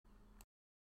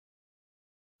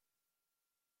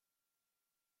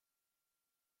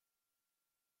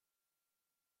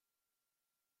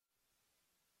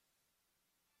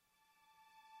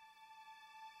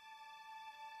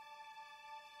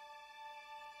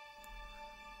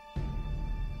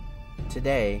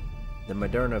Today, the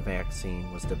Moderna vaccine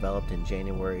was developed in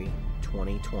January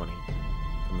 2020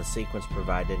 from the sequence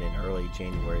provided in early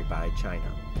January by China.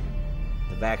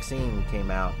 The vaccine came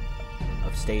out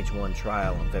of Stage 1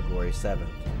 trial on February 7th,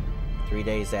 3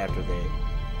 days after the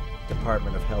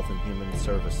Department of Health and Human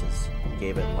Services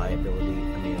gave it liability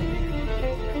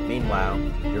immunity. Meanwhile,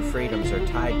 your freedoms are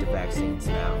tied to vaccines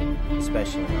now,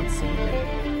 especially on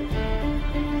CNN.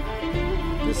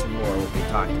 This and more will be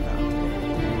talked about today.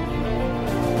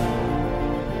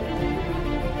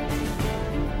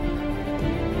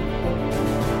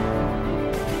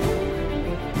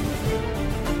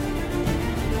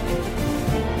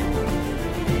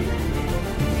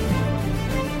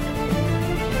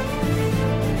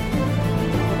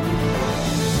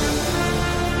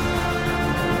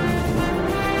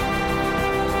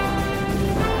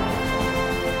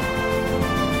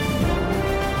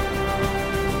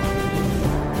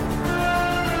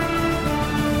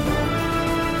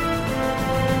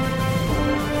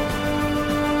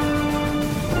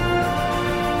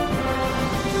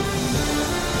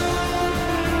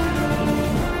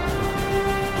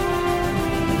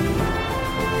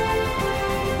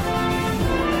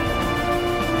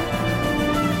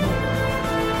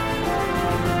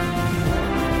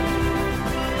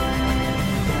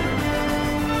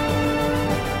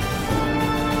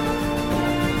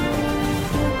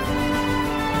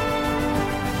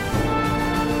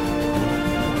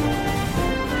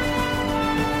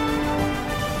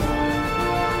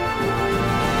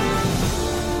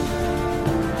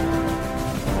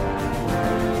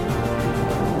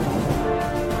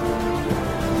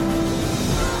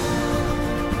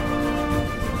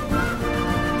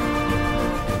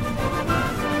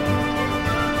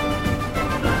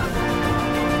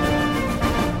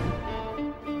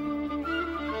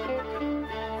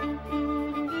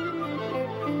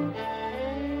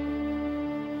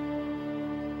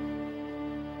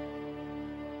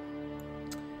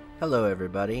 Hello,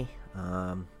 everybody.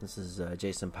 This is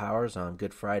Jason Powers on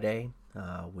Good Friday.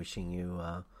 Wishing you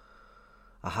a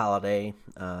holiday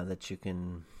that you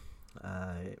can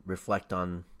reflect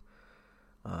on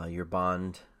your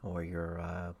bond or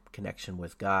your connection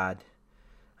with God.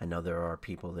 I know there are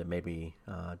people that maybe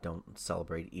don't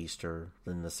celebrate Easter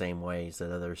in the same ways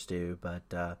that others do,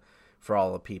 but for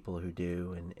all the people who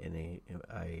do,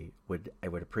 I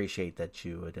would appreciate that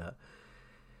you would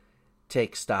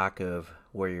take stock of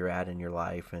where you're at in your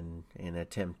life and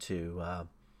attempt to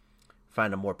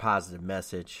find a more positive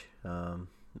message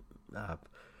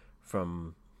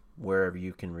from wherever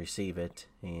you can receive it.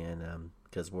 And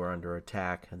because we're under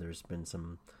attack, and there's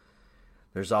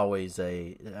always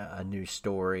a new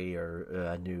story or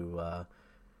a new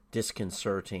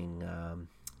disconcerting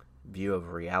view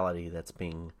of reality that's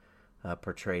being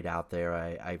portrayed out there.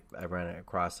 I ran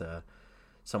across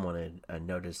someone had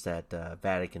noticed that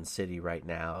Vatican City right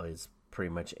now is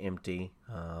pretty much empty.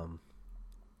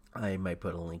 I might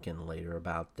put a link in later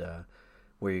about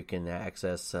where you can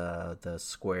access the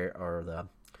square, or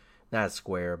not a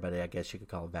square, but I guess you could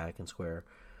call it Vatican Square.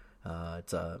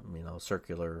 It's a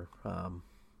circular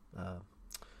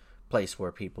place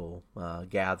where people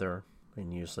gather,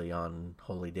 and usually on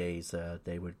holy days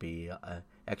they would be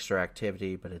extra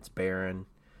activity, but it's barren.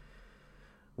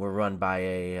 We're run by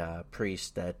a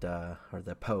priest that, or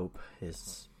the Pope,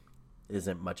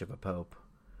 isn't much of a pope.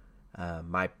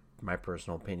 My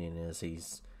personal opinion is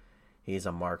he's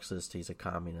a Marxist, he's a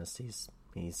communist,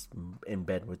 he's in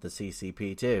bed with the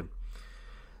CCP too.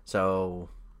 So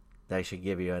that should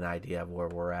give you an idea of where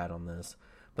we're at on this.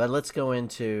 But let's go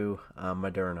into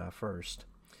Moderna first.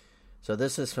 So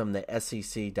this is from the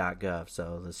SEC.gov,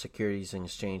 so the Securities and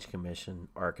Exchange Commission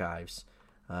archives.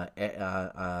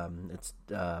 It's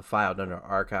filed under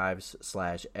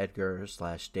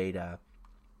archives/Edgar/data.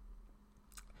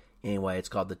 Anyway, it's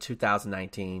called the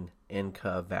 2019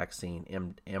 nCoV vaccine,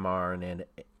 mRNA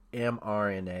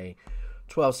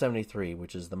 1273,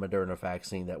 which is the Moderna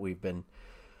vaccine that we've been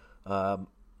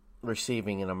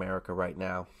receiving in America right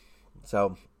now.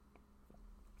 So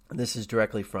this is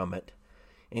directly from it.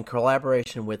 In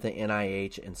collaboration with the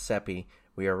NIH and CEPI,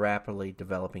 we are rapidly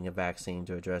developing a vaccine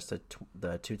to address the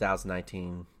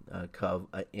 2019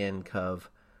 nCoV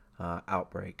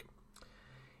outbreak.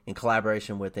 In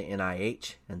collaboration with the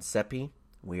NIH and CEPI,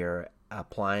 we are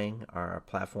applying our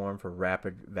platform for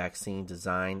rapid vaccine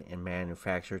design and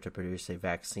manufacture to produce a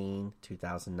vaccine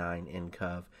 2009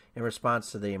 nCoV in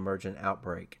response to the emergent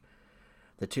outbreak.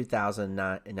 The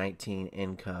 2019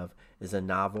 nCoV is a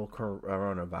novel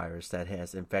coronavirus that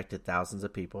has infected thousands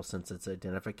of people since its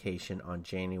identification on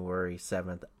January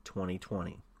 7,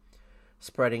 2020,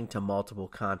 spreading to multiple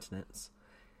continents.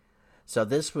 So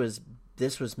this was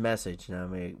message. Now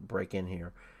let me break in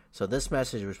here. So this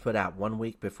message was put out 1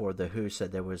 week before the WHO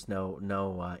said there was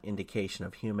no indication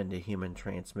of human to human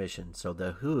transmission. So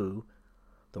the WHO,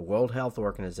 the World Health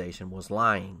Organization, was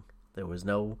lying. There was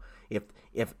no if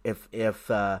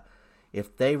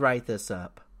they write this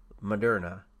up,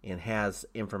 Moderna, and has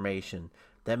information,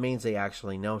 that means they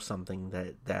actually know something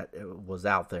that was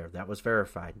out there, that was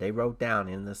verified. They wrote down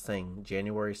in this thing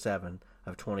January 7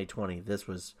 of 2020. This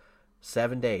was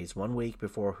 7 days, 1 week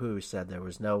before WHO said there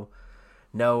was no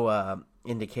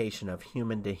indication of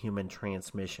human to human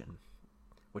transmission,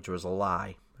 which was a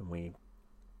lie.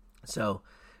 So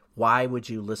why would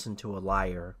you listen to a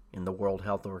liar in the World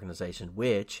Health Organization,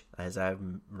 which, as I've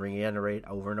reiterated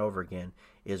over and over again,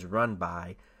 is run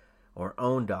by or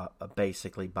owned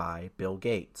basically by Bill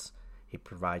Gates? He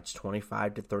provides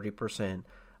 25 to 30%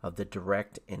 of the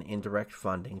direct and indirect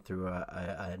funding through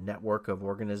a network of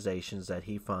organizations that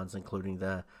he funds, including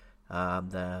the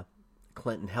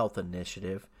Clinton Health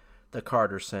Initiative, the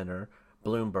Carter Center,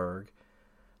 Bloomberg.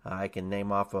 I can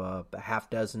name off a half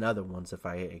dozen other ones if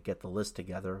I get the list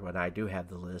together, and I do have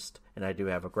the list, and I do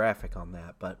have a graphic on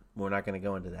that, but we're not going to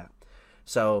go into that.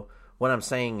 So what I'm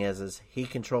saying is he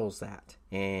controls that,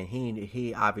 and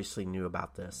he obviously knew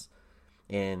about this,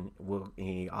 and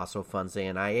he also funds the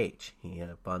NIH. He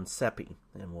funds CEPI,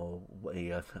 and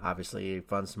he obviously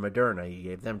funds Moderna. He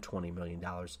gave them $20 million.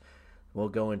 We'll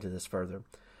go into this further.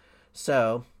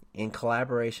 So, in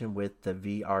collaboration with the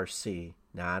VRC,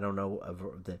 now I don't know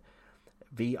the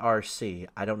VRC,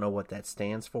 I don't know what that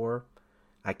stands for.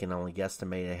 I can only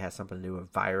guesstimate it has something to do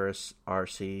with virus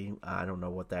RC. I don't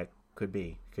know what that could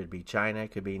be. Could be China,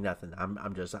 could be nothing.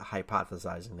 I'm just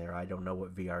hypothesizing there. I don't know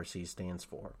what VRC stands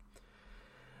for.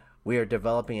 We are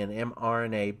developing an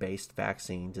mRNA-based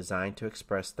vaccine designed to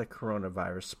express the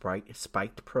coronavirus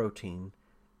spiked protein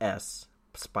S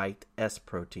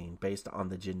protein based on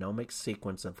the genomic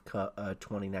sequence of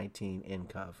 2019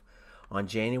 nCoV. On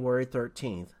January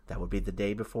 13th, that would be the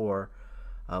day before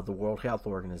the World Health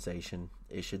Organization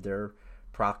issued their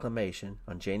proclamation.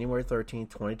 On January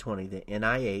 13th, 2020, the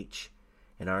NIH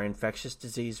and our infectious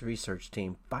disease research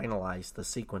team finalized the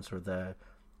sequence for the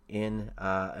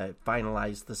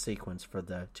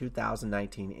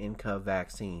 2019 nCoV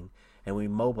vaccine, and we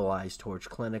mobilized towards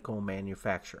clinical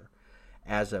manufacture.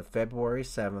 As of February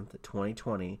 7th,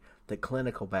 2020, the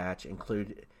clinical batch,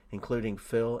 including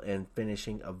fill and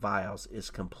finishing of vials,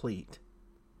 is complete.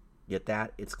 Get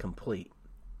that? It's complete.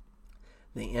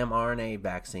 The mRNA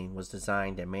vaccine was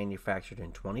designed and manufactured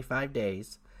in 25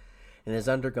 days and is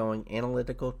undergoing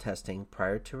analytical testing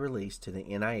prior to release to the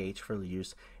NIH for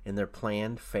use in their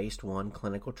planned Phase 1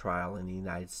 clinical trial in the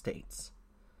United States.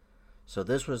 So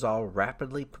this was all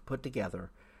rapidly put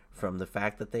together from the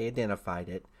fact that they identified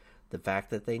it, the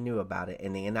fact that they knew about it,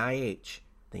 and the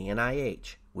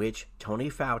NIH, which Tony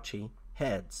Fauci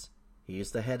heads. He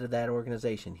is the head of that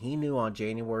organization. He knew on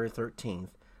January 13th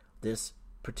this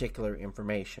particular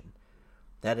information.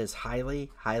 That is highly,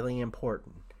 highly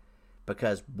important,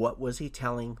 because what was he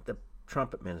telling the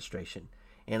Trump administration?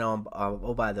 And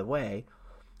by the way,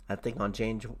 I think on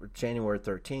January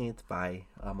 13th,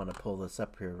 I'm going to pull this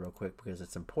up here real quick because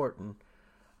it's important.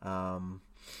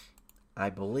 I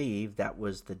believe that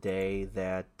was the day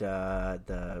that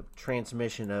the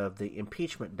transmission of the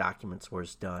impeachment documents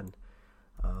was done,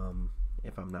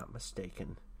 if I'm not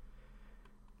mistaken.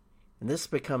 And this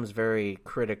becomes very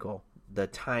critical, the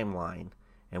timeline.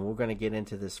 And we're going to get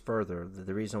into this further.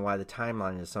 The reason why the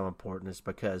timeline is so important is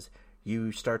because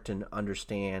you start to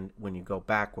understand when you go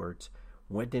backwards,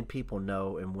 when did people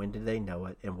know and when did they know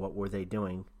it, and what were they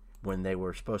doing when they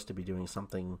were supposed to be doing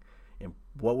something, and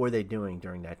what were they doing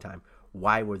during that time?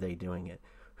 Why were they doing it?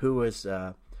 Who was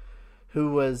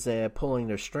pulling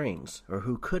their strings, or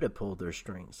who could have pulled their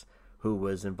strings? Who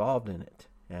was involved in it?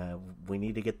 We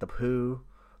need to get the who,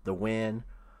 the when,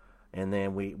 and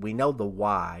then we know the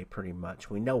why pretty much.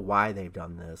 We know why they've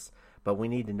done this, but we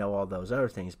need to know all those other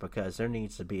things because there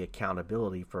needs to be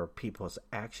accountability for people's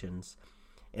actions.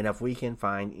 And if we can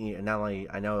find, not only,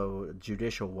 I know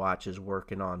Judicial Watch is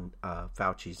working on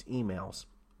Fauci's emails,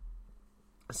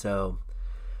 so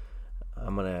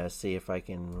I'm going to see if I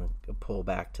can pull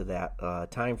back to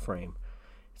that time frame.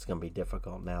 It's going to be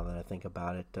difficult now that I think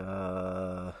about it.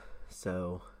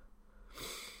 So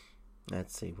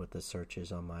let's see what the search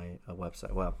is on my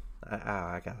website. Well,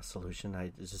 I got a solution.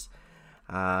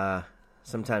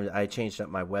 Sometimes I changed up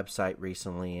my website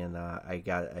recently, and I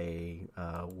got a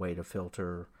way to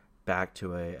filter back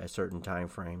to a certain time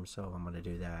frame, so I'm going to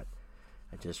do that.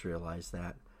 I just realized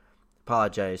that.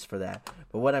 Apologize for that.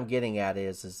 But what I'm getting at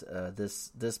is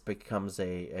this becomes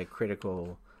a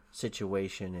critical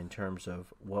situation in terms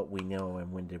of what we know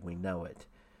and when did we know it.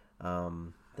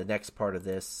 The next part of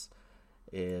this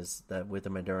is that with the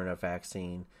Moderna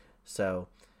vaccine. So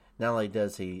not only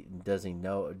does he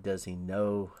know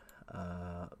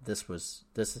this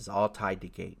is all tied to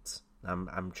Gates.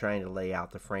 I'm trying to lay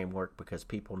out the framework because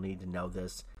people need to know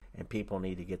this, and people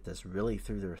need to get this really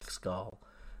through their skull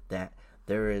that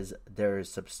there is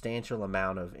substantial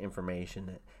amount of information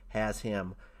that has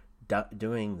him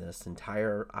doing this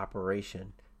entire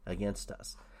operation against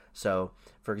us. So,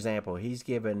 for example, he's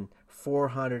given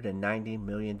 $490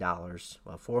 million,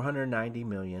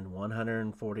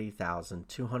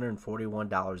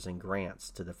 $490,140,241 in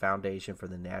grants to the Foundation for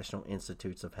the National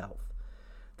Institutes of Health.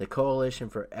 The Coalition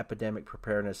for Epidemic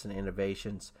Preparedness and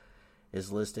Innovations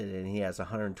is listed, and he has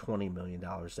 $120 million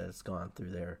that's gone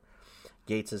through there.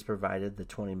 Gates has provided the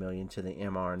 $20 million to the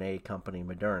mRNA company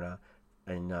Moderna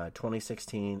in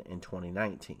 2016 and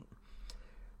 2019.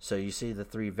 So you see the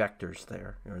three vectors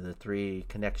there, or the three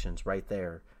connections right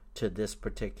there to this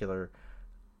particular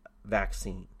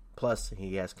vaccine. Plus,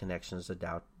 he has connections to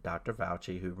Dr.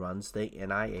 Fauci, who runs the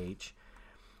NIH.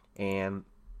 And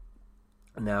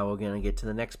now we're going to get to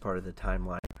the next part of the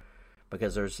timeline,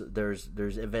 because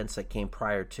there's events that came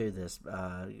prior to this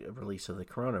release of the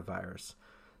coronavirus.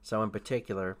 So in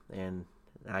particular, and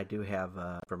I do have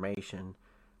information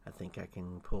I think I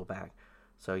can pull back.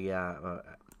 So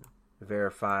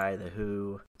verify the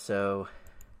WHO. So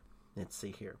let's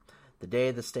see here. The day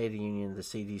of the State of the Union, the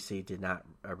CDC did not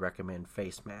recommend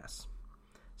face masks.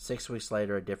 6 weeks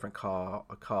later, a different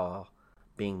call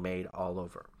being made all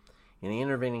over. In the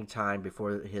intervening time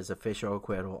before his official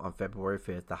acquittal on February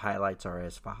 5th, the highlights are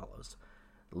as follows.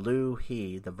 Liu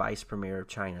He, the vice premier of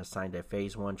China, signed a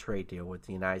Phase 1 trade deal with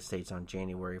the United States on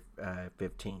January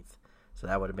 15th. So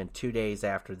that would have been 2 days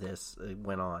after this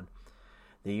went on.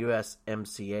 The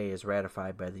USMCA is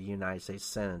ratified by the United States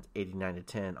Senate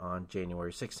 89-10 on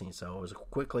January 16th. So it was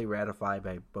quickly ratified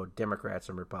by both Democrats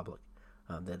and Republicans.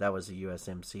 That was the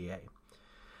USMCA.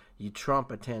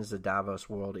 Trump attends the Davos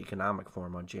World Economic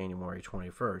Forum on January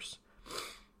 21st.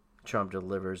 Trump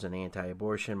delivers an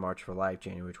anti-abortion March for Life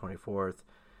January 24th.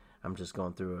 I'm just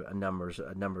going through a numbers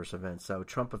of events. So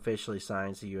Trump officially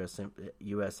signs the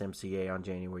USMCA on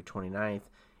January 29th,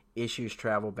 issues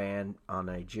travel ban on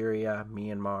Nigeria,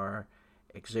 Myanmar,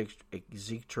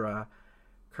 Eritrea,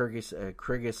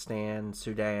 Kyrgyzstan,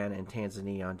 Sudan, and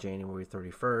Tanzania on January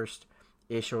 31st.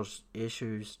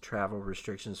 Issues travel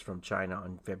restrictions from China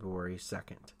on February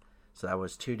 2nd. So that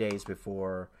was 2 days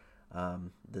before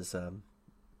this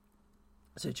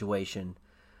situation.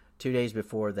 2 days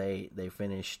before they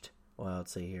finished, well,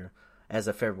 let's see here. As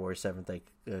of February 7th, they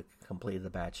completed the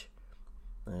batch.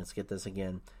 Let's get this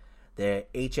again. The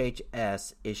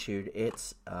HHS issued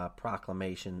its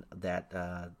proclamation that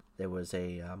there was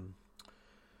a...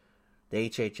 the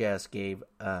HHS gave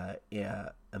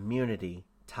immunity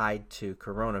tied to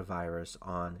coronavirus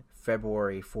on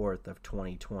February 4th of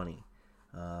 2020.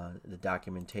 The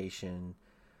documentation,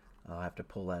 I'll have to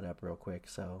pull that up real quick.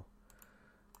 So,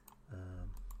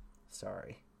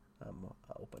 sorry,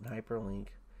 open hyperlink.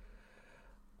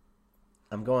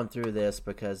 I'm going through this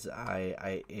because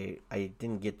I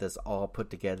didn't get this all put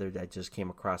together. I just came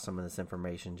across some of this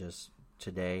information just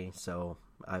today, so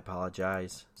I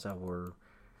apologize. So we're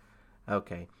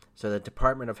okay. So the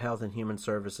Department of Health and Human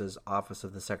Services, Office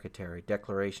of the Secretary,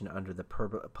 declaration under the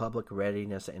Public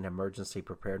Readiness and Emergency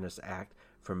Preparedness Act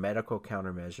for medical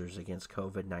countermeasures against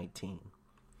COVID-19.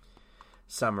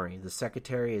 Summary: the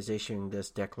Secretary is issuing this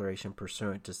declaration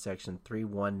pursuant to Section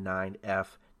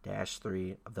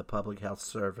 319F-3 of the Public Health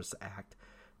Service Act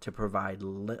to provide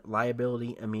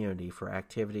liability immunity for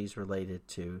activities related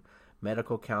to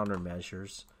medical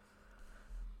countermeasures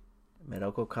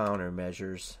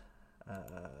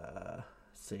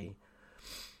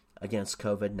against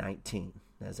COVID-19,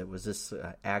 as it was this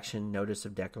action notice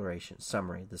of declaration.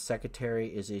 Summary: the Secretary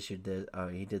is issued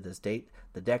he did this date.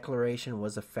 The declaration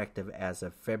was effective as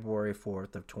of February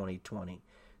 4th of 2020.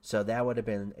 So that would have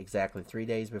been exactly 3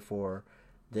 days before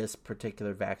this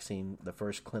particular vaccine, the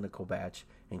first clinical batch,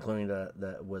 including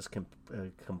was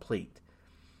complete.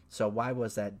 So why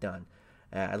was that done?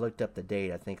 I looked up the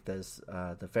date. I think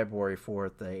the February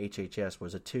 4th, the HHS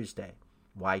was a Tuesday.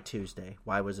 Why Tuesday?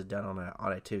 Why was it done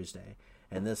on a Tuesday?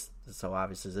 And so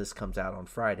obviously this comes out on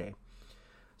Friday.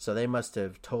 So they must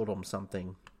have told them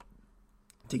something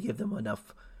to give them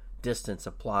enough distance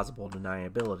of plausible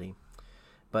deniability.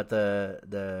 But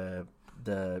the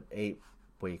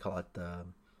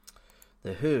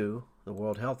WHO, the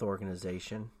World Health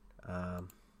Organization,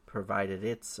 provided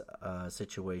its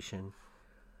situation.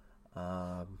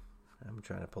 I'm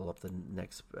trying to pull up the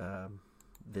next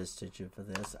vestige of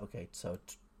this. Okay, so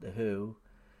the WHO,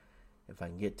 if I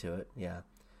can get to it, yeah.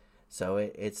 So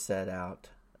it set out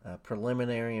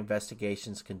preliminary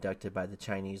investigations conducted by the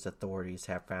Chinese authorities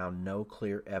have found no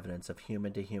clear evidence of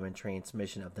human-to-human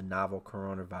transmission of the novel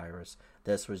coronavirus.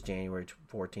 This was January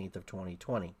 14th of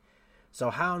 2020. So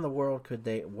how in the world could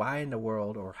they, why in the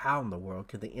world, or how in the world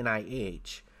could the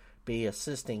NIH be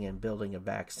assisting in building a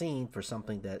vaccine for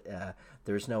something that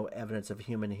there's no evidence of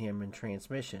human-to-human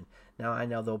transmission? Now, I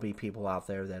know there'll be people out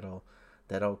there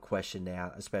that'll question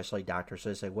that, especially doctors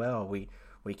who say, well, we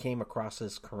came across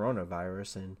this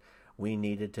coronavirus and we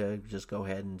needed to just go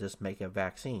ahead and just make a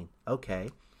vaccine. Okay.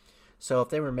 So if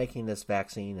they were making this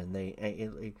vaccine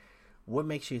and what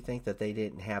makes you think that they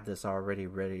didn't have this already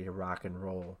ready to rock and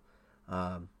roll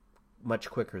much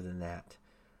quicker than that?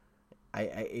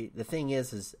 The thing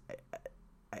is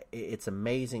it's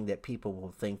amazing that people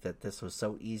will think that this was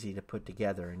so easy to put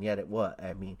together, and yet it was.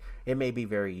 I mean, it may be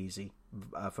very easy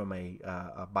from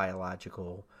a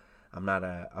biological. I'm not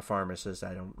a pharmacist.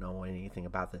 I don't know anything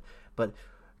about that. But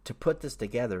to put this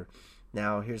together,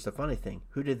 now here's the funny thing.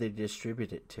 Who did they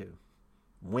distribute it to?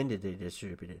 When did they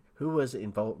distribute it? Who was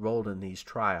enrolled in these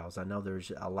trials? I know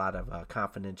there's a lot of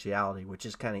confidentiality, which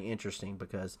is kind of interesting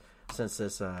because since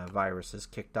this virus has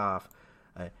kicked off,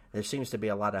 there seems to be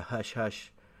a lot of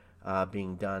hush-hush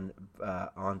being done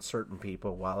on certain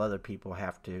people while other people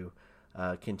have to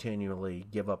continually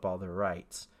give up all their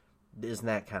rights. Isn't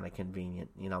that kind of convenient?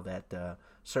 You know, that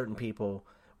certain people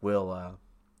will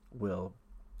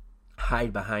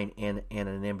hide behind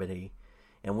anonymity,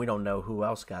 and we don't know who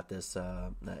else got this.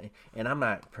 And I'm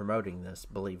not promoting this,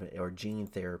 believe it, or gene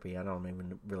therapy. I don't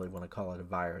even really want to call it a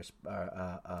virus,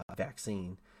 a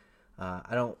vaccine.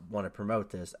 I don't want to promote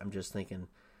this. I'm just thinking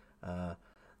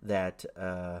that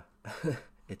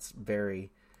it's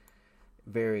very,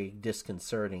 very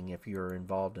disconcerting if you're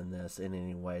involved in this in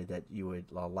any way that you would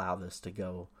allow this to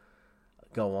go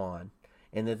on.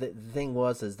 And the thing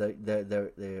was is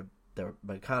the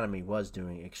economy was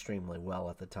doing extremely well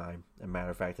at the time. As a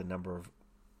matter of fact, the number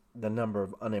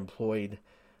of unemployed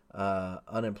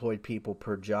people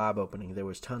per job opening, there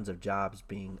was tons of jobs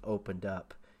being opened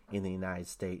up in the United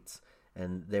States,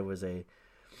 and there was that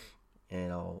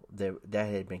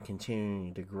had been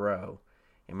continuing to grow.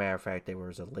 As a matter of fact, there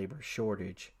was a labor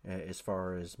shortage as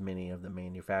far as many of the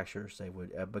manufacturers. They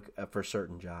would for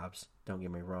certain jobs. Don't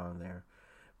get me wrong there,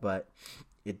 but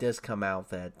it does come out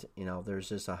that there's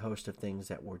just a host of things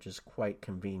that were just quite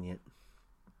convenient.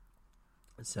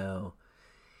 So,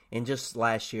 and just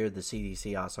last year, the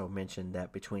CDC also mentioned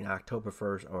that between October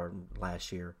 1st or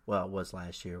last year, well, it was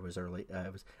last year, it was early.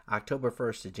 It was October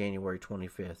 1st to January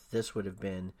 25th. This would have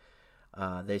been.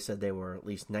 They said there were at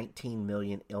least 19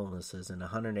 million illnesses and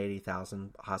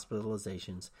 180,000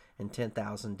 hospitalizations and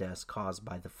 10,000 deaths caused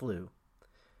by the flu.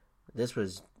 This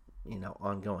was,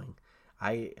 ongoing.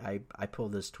 I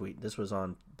pulled this tweet. This was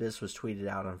tweeted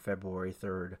out on February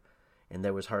 3rd, and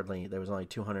there was only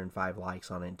 205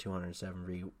 likes on it and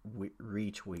 207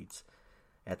 retweets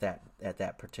at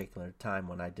that particular time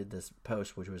when I did this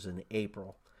post, which was in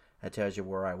April. That tells you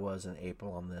where I was in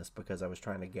April on this because I was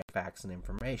trying to get facts and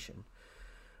information,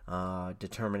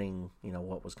 determining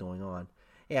what was going on.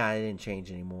 Yeah, I didn't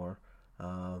change anymore.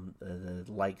 The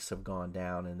likes have gone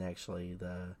down, and actually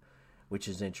which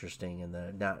is interesting, and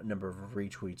the number of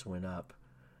retweets went up.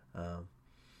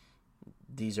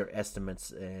 These are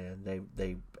estimates, and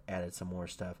they added some more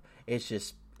stuff.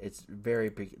 It's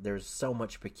there's so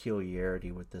much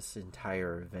peculiarity with this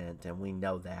entire event, and we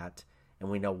know that. And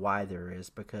we know why there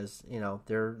is because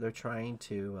they're trying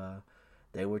to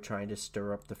they were trying to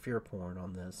stir up the fear porn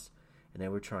on this, and they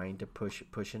were trying to push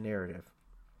a narrative.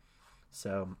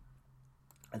 So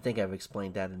I think I've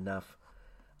explained that enough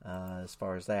as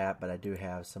far as that, but I do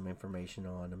have some information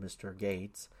on Mr.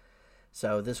 Gates.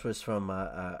 So this was from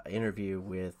an interview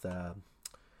with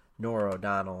Nora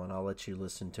O'Donnell, and I'll let you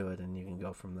listen to it, and you can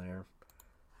go from there.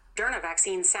 Moderna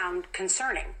vaccines sound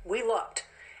concerning. We looked.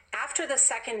 After the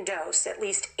second dose, at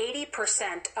least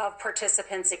 80% of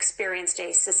participants experienced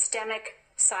a systemic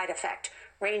side effect,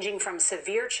 ranging from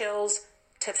severe chills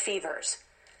to fevers.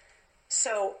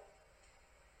 So,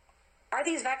 are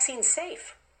these vaccines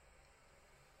safe?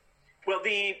 Well,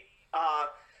 the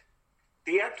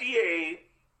FDA,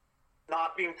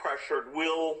 not being pressured,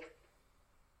 will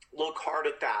look hard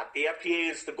at that. The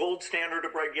FDA is the gold standard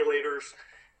of regulators,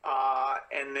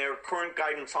 and their current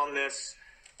guidance on this,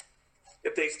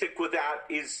 if they stick with that,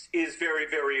 is very,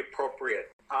 very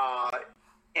appropriate.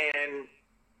 And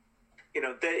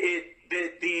the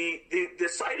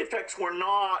side effects were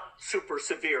not super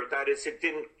severe. That is, it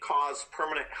didn't cause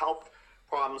permanent health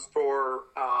problems for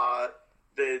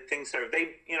the things there.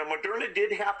 Moderna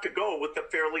did have to go with a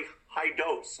fairly high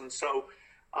dose, and so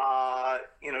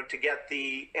to get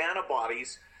the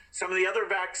antibodies. Some of the other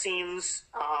vaccines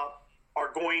are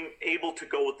able to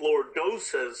go with lower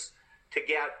doses to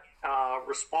get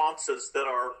responses that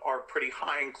are pretty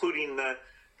high, including the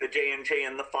J&J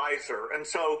and the Pfizer. And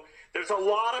so there's a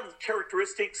lot of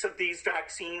characteristics of these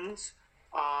vaccines.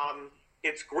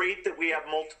 It's great that we have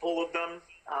multiple of them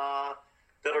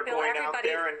that are going out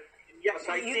there. And yes,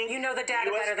 I think you know the data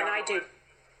better than I do.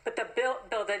 But the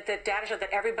data showed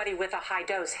that everybody with a high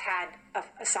dose had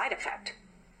a side effect.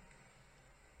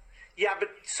 Yeah, but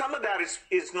some of that is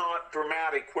not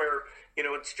dramatic, where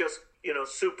it's just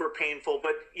super painful.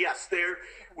 But yes,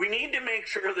 we need to make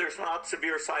sure there's not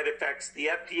severe side effects. The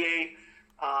FDA,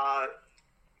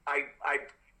 I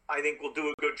think, will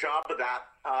do a good job of that,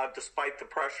 despite the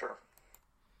pressure.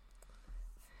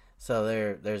 So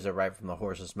there's a right from the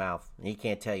horse's mouth. He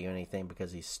can't tell you anything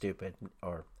because he's stupid,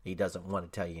 or he doesn't want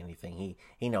to tell you anything.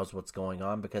 He knows what's going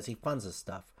on because he funds this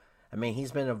stuff. I mean,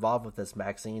 he's been involved with this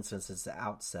vaccine since its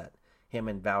outset. Him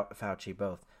and Fauci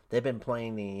both. They've been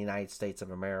playing the United States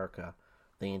of America,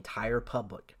 the entire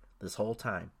public, this whole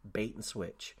time, bait and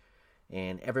switch.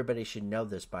 And everybody should know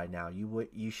this by now.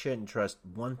 You shouldn't trust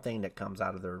one thing that comes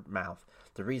out of their mouth.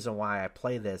 The reason why I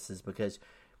play this is because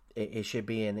it should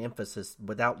be an emphasis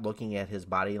without looking at his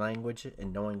body language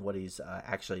and knowing what his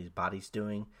body's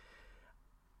doing.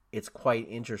 It's quite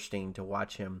interesting to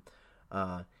watch him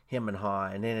and haw,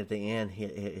 and then at the end,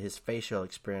 his facial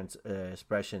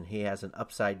expression, he has an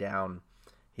upside down.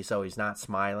 So he's not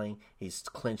smiling. He's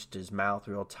clenched his mouth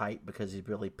real tight because he's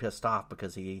really pissed off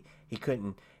because he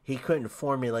couldn't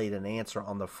formulate an answer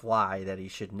on the fly that he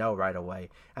should know right away.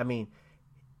 I mean,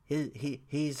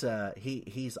 he's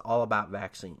all about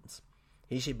vaccines.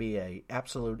 He should be a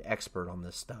absolute expert on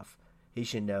this stuff. He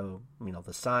should know,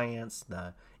 the science,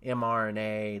 the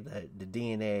mRNA, the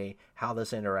DNA, how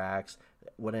this interacts,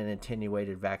 what an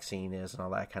attenuated vaccine is, and all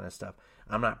that kind of stuff.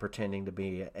 I'm not pretending to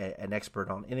be an expert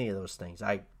on any of those things.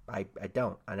 I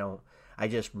don't. I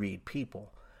just read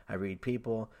people. I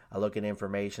look at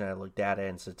information. I look data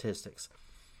and statistics.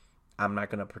 I'm not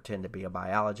going to pretend to be a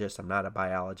biologist. I'm not a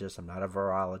biologist. I'm not a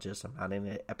virologist. I'm not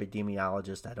an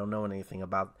epidemiologist. I don't know anything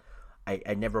about.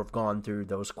 I never have gone through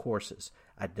those courses.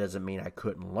 That doesn't mean I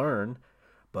couldn't learn,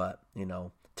 but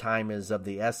time is of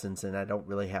the essence, and I don't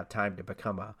really have time to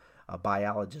become a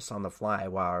biologist on the fly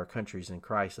while our country's in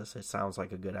crisis. It sounds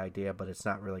like a good idea, but it's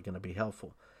not really going to be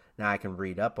helpful. Now I can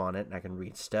read up on it, and I can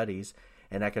read studies,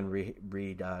 and I can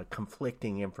read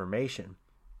conflicting information.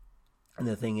 And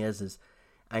the thing is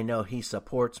I know he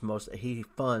funds most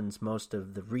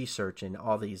of the research in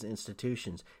all these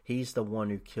institutions. He's the one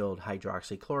who killed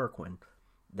hydroxychloroquine.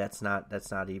 That's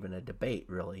not even a debate,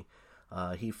 really.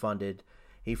 He funded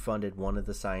one of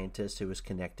the scientists who was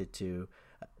connected to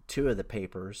two of the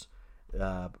papers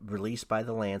released by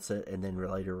the Lancet and then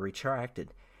later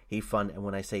retracted.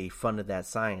 When I say he funded that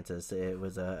scientist, it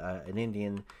was an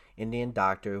Indian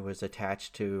doctor who was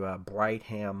attached to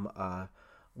Brigham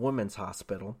Women's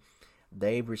Hospital.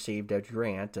 They received a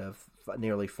grant of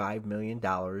nearly $5 million.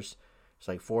 It's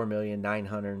like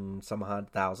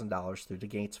 $4,900,000 through the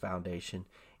Gates Foundation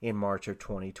in March of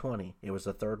 2020. It was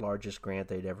the third largest grant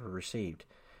they'd ever received.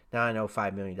 Now, I know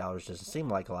 $5 million doesn't seem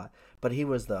like a lot, but he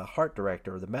was the heart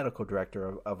director, or the medical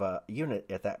director of a unit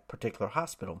at that particular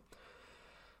hospital.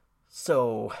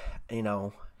 So,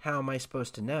 how am I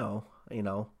supposed to know,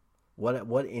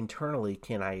 what internally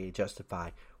can I justify?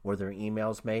 Were there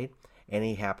emails made? And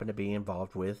he happened to be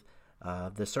involved with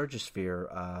the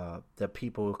Surgisphere, the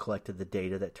people who collected the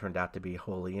data that turned out to be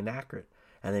wholly inaccurate.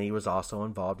 And then he was also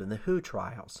involved in the WHO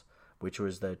trials, which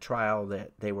was the trial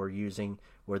that they were using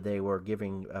where they were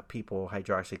giving people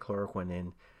hydroxychloroquine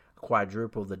in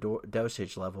quadruple the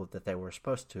dosage level that they were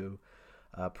supposed to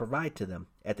provide to them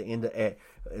at the end.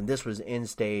 And this was end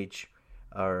stage,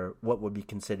 or what would be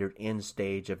considered end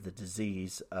stage of the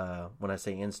disease. When I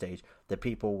say end stage, the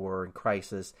people were in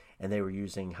crisis and they were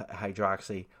using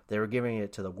hydroxy. They were giving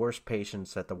it to the worst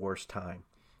patients at the worst time,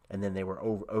 and then they were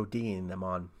ODing them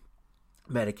on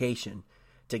medication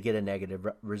to get a negative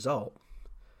result.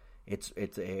 It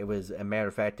was, a matter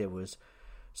of fact, it was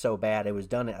so bad. It was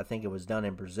done. I think it was done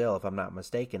in Brazil, if I'm not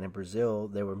mistaken. In Brazil,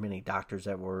 there were many doctors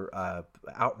that were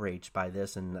outraged by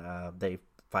this, and they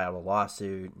filed a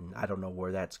lawsuit, and I don't know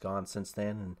where that's gone since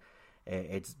then.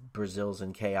 And Brazil's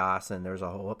in chaos, and there's a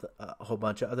whole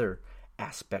bunch of other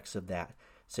aspects of that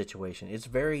situation. It's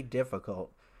very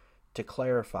difficult to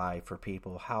clarify for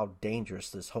people how dangerous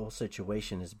this whole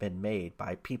situation has been made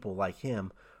by people like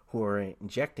him, who are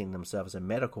injecting themselves in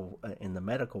the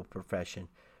medical profession,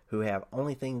 who have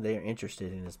only thing they're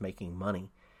interested in is making money.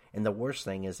 And the worst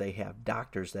thing is they have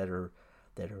doctors that are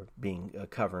being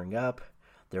covering up.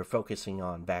 They're focusing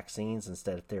on vaccines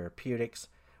instead of therapeutics,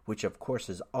 which of course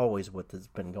is always what has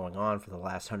been going on for the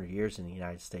last 100 years in the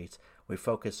United States. We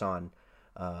focus on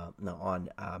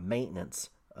maintenance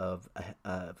of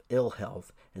ill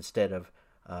health instead of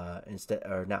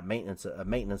maintenance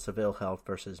of ill health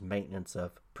versus maintenance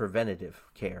of preventative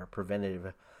care.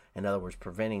 Preventative, in other words,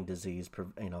 preventing disease.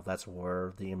 That's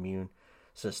where the immune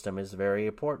system is very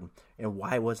important. And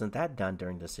why wasn't that done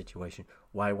during this situation?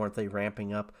 Why weren't they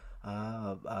ramping up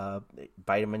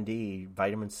vitamin D,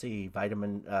 vitamin C,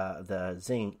 the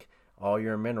zinc, all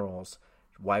your minerals?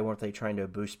 Why weren't they trying to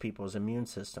boost people's immune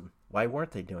system? Why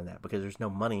weren't they doing that? Because there's no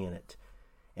money in it.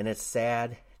 And it's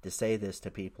sad to say this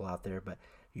to people out there, but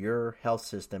your health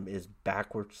system is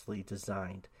backwardsly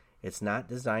designed. It's not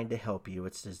designed to help you,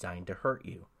 it's designed to hurt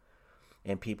you.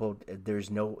 And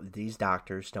these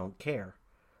doctors don't care.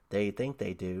 They think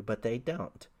they do, but they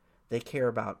don't. They care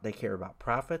about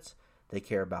profits. They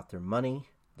care about their money.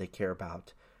 They care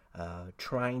about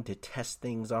trying to test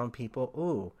things on people.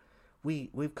 Ooh,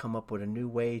 we've come up with a new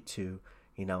way to,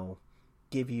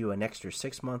 give you an extra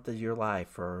 6 months of your life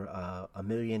for $1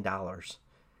 million,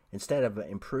 instead of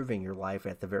improving your life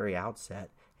at the very outset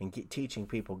and teaching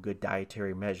people good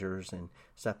dietary measures and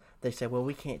stuff. They say, well,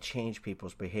 we can't change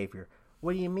people's behavior.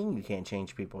 What do you mean you can't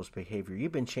change people's behavior?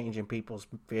 You've been changing people's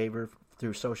behavior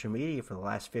through social media for the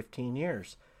last 15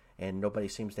 years, and nobody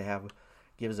seems to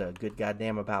gives a good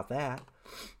goddamn about that.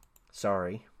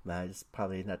 Sorry, it's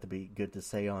probably not to be good to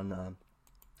say on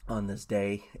this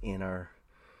day in our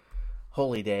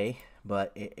holy day,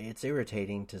 but it's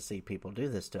irritating to see people do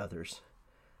this to others,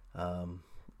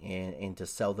 and to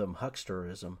sell them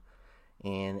hucksterism.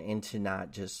 And to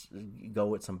not just go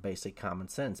with some basic common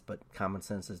sense, but common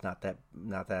sense is not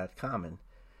that common.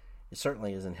 It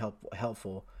certainly isn't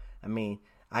helpful. I mean,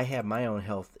 I have my own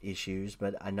health issues,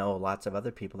 but I know lots of other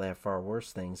people that have far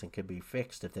worse things and could be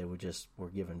fixed if they were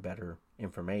given better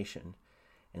information.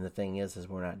 And the thing is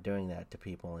we're not doing that to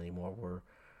people anymore.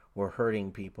 We're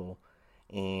hurting people,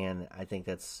 and I think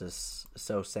that's just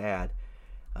so sad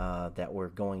that we're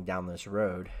going down this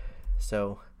road.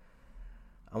 So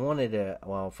I wanted to,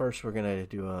 first we're going to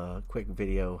do a quick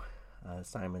video,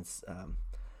 Simon's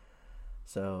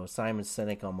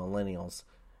Sinek on millennials.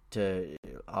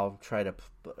 I'll try to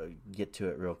get to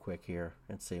it real quick here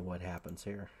and see what happens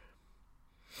here.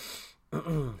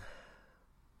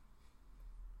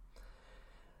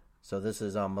 So this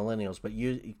is on millennials, but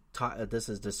this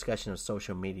is discussion of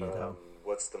social media, though.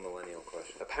 What's the millennial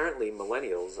question? Apparently,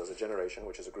 millennials as a generation,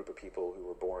 which is a group of people who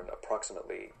were born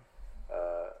approximately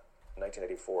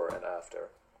 1984 and after,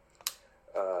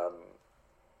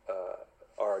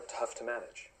 are tough to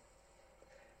manage,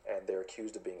 and they're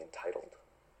accused of being entitled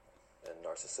and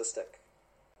narcissistic,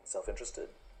 self-interested,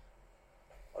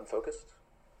 unfocused,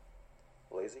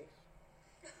 lazy.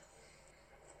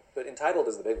 But entitled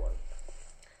is the big one,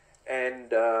 and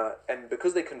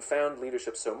because they confound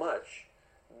leadership so much,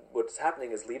 what's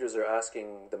happening is leaders are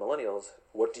asking the millennials,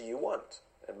 "What do you want?"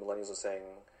 And millennials are saying,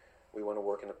 "We want to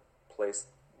work in a place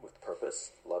with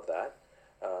purpose, love that.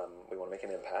 We want to make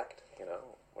an impact,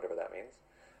 whatever that means.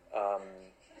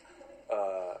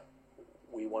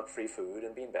 We want free food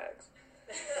and beanbags."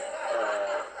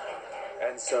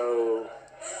 And so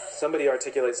somebody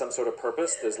articulates some sort of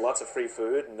purpose. There's lots of free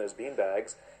food and there's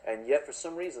beanbags, and yet for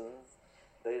some reason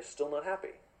they're still not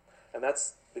happy. And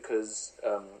that's because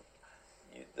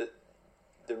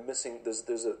they're missing.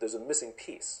 There's a missing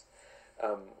piece.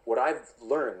 What I've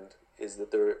learned is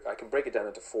that I can break it down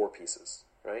into 4 pieces,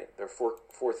 right? There are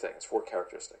four things, 4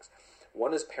 characteristics.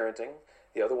 One is parenting,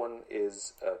 the other one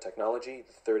is technology,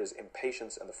 the third is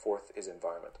impatience, and the fourth is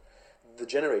environment. The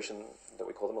generation that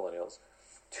we call the millennials,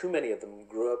 too many of them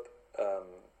grew up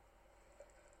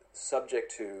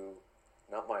subject to,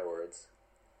 not my words,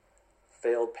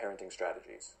 failed parenting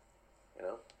strategies,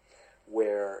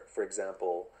 where, for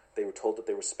example, they were told that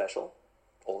they were special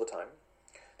all the time.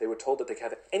 They were told that they could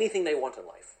have anything they want in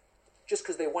life, just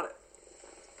because they want it,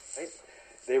 right?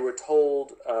 They were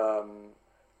told,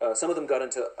 some of them got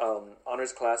into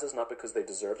honors classes, not because they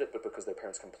deserved it, but because their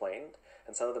parents complained.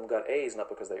 And some of them got A's, not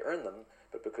because they earned them,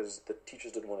 but because the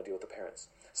teachers didn't want to deal with the parents.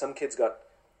 Some kids got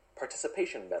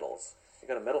participation medals. You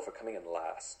got a medal for coming in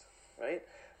last, right?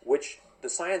 Which the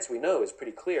science we know is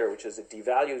pretty clear, which is it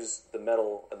devalues the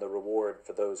medal and the reward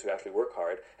for those who actually work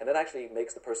hard. And it actually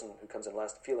makes the person who comes in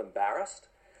last feel embarrassed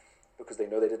because they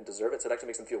know they didn't deserve it. So it actually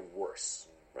makes them feel worse,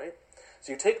 right?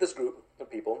 So you take this group of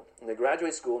people, and they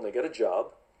graduate school, and they get a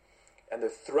job, and they're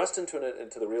thrust into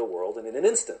the real world, and in an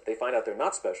instant, they find out they're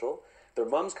not special, their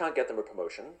mums can't get them a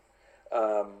promotion,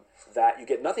 that you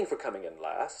get nothing for coming in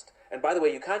last, and by the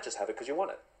way, you can't just have it because you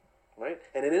want it, right?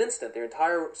 And in an instant, their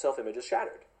entire self-image is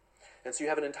shattered. And so you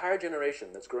have an entire generation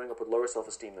that's growing up with lower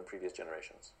self-esteem than previous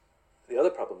generations. The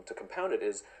other problem, to compound it,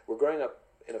 is we're growing up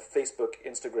in a Facebook,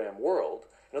 Instagram world.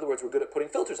 In other words, we're good at putting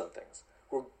filters on things.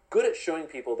 We're good at showing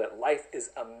people that life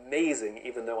is amazing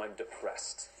even though I'm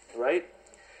depressed, right?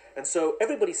 And so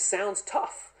everybody sounds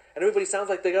tough, and everybody sounds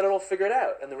like they got it all figured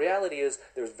out. And the reality is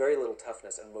there's very little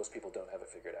toughness, and most people don't have it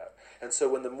figured out. And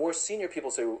so when the more senior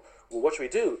people say, well, what should we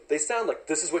do? They sound like,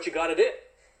 this is what you got to do.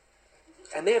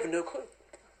 And they have no clue.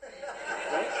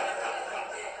 Right?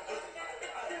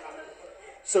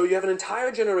 So you have an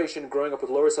entire generation growing up with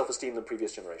lower self-esteem than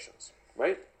previous generations,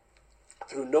 right?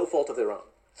 Through no fault of their own.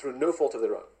 Through no fault of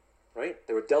their own, right?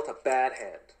 They were dealt a bad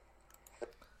hand.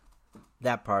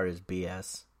 That part is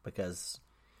BS, because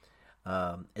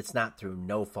it's not through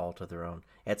no fault of their own.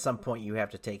 At some point, you have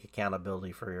to take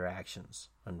accountability for your actions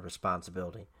and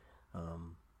responsibility.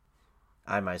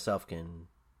 I myself can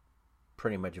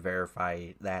pretty much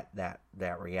verify that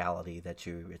reality, that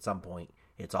you, at some point,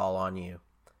 it's all on you.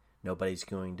 Nobody's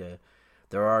going to,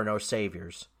 there are no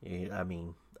saviors. I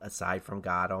mean, aside from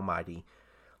God Almighty,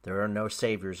 there are no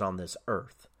saviors on this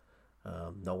earth.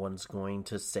 No one's going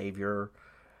to save your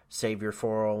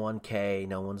 401k.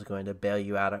 No one's going to bail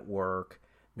you out at work.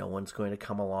 No one's going to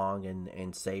come along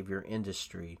and save your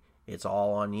industry. It's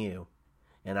all on you.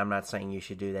 And I'm not saying you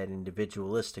should do that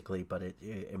individualistically, but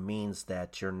it means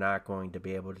that you're not going to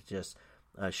be able to just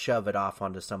shove it off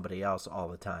onto somebody else all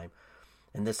the time.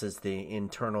 And this is the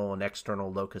internal and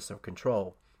external locus of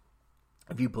control.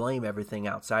 If you blame everything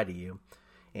outside of you,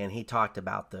 and he talked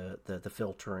about the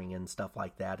filtering and stuff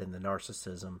like that, and the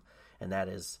narcissism, and that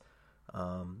is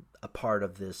a part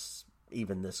of this,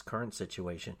 even this current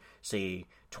situation. See,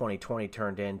 2020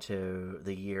 turned into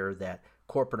the year that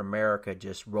corporate America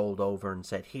just rolled over and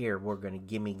said, here, we're going to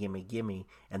gimme,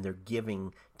 and they're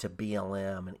giving to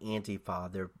BLM and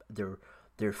Antifa.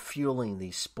 They're fueling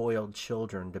these spoiled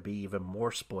children to be even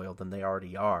more spoiled than they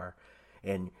already are.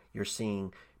 And you're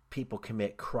seeing people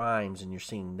commit crimes, and you're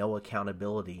seeing no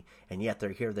accountability, and yet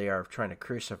they are trying to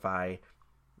crucify,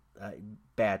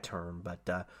 bad term,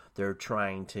 but they're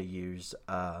trying to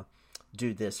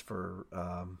do this for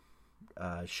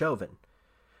Chauvin.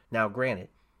 Now, granted,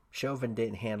 Chauvin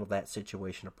didn't handle that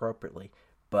situation appropriately,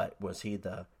 but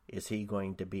is he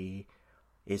going to be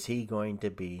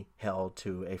held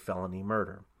to a felony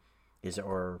murder?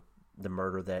 Or the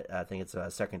murder that, I think it's a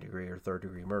second degree or third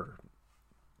degree murder?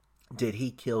 Did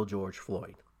he kill George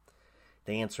Floyd?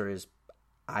 The answer is,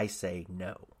 I say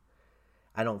no.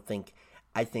 I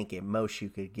think at most you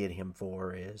could get him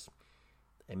for is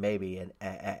maybe an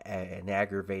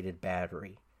aggravated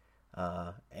battery,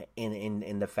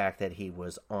 in the fact that he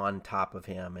was on top of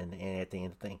him, and at the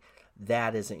end of the thing,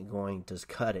 that isn't going to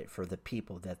cut it for the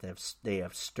people that they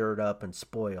have stirred up and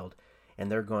spoiled, and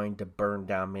they're going to burn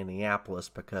down Minneapolis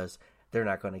because they're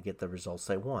not going to get the results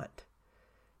they want.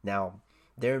 Now,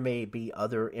 there may be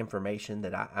other information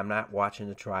that I'm not watching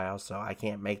the trial, so I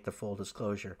can't make the full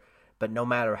disclosure. But no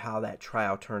matter how that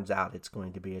trial turns out, it's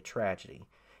going to be a tragedy.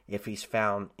 If he's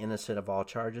found innocent of all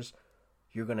charges,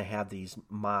 you're going to have these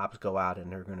mobs go out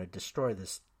and they're going to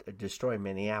destroy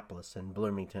Minneapolis and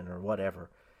Bloomington or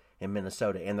whatever in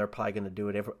Minnesota, and they're probably going to do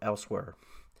it elsewhere.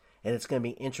 And it's going to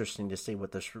be interesting to see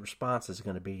what the response is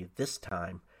going to be this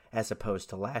time as opposed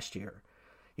to last year.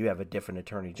 You have a different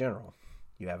attorney general.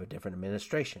 You have a different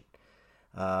administration.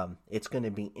 It's going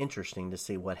to be interesting to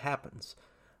see what happens.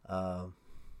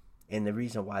 And the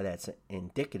reason why that's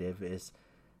indicative is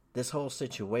this whole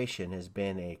situation has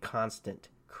been a constant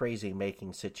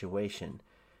crazy-making situation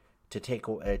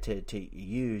to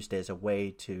used as a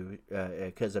way to,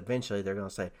 because eventually they're going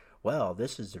to say, well,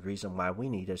 this is the reason why we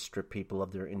need to strip people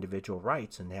of their individual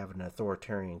rights and have an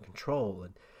authoritarian control,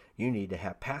 and you need to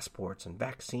have passports and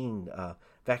vaccine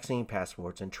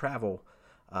passports and travel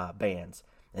bans.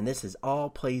 And this is all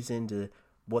plays into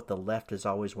what the left has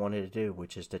always wanted to do,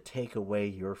 which is to take away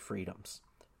your freedoms.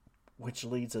 Which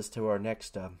leads us to our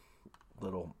next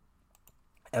little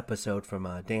episode from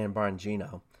Dan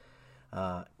Bongino.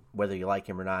 Whether you like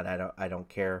him or not, I don't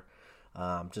care.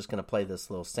 I'm just going to play this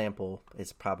little sample.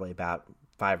 It's probably about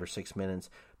 5 or 6 minutes,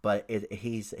 but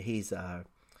he's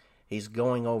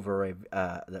going over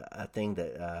a thing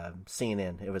that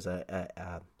CNN. It was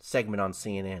a segment on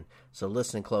CNN. So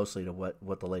listen closely to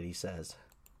what the lady says.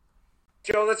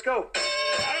 Joe, let's go. All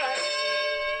right.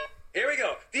 Here we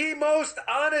go. The most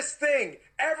honest thing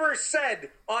ever said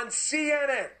on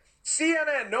CNN.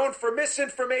 CNN, known for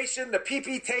misinformation, the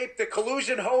PP tape, the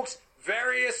collusion hoax,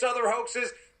 various other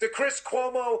hoaxes. The Chris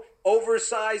Cuomo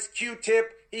oversized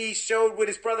Q-tip he showed with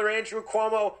his brother Andrew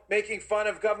Cuomo making fun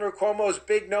of Governor Cuomo's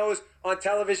big nose on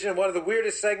television, one of the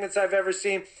weirdest segments I've ever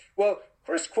seen. Well,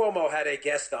 Chris Cuomo had a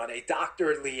guest on, a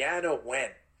Dr. Leanna Wen.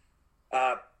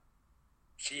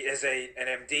 She is an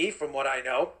MD from what I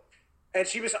know. And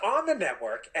she was on the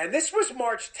network, and this was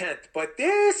March 10th, but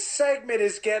this segment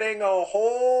is getting a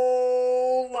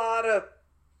whole lot of,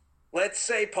 let's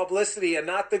say, publicity, and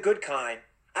not the good kind.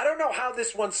 I don't know how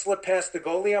this one slipped past the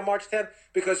goalie on March 10th,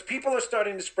 because people are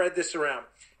starting to spread this around.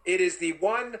 It is the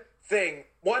one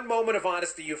moment of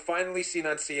honesty you've finally seen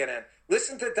on CNN.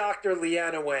 Listen to Dr.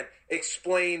 Leanna Wen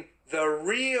explain the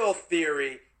real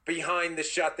theory behind the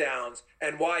shutdowns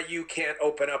and why you can't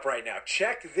open up right now.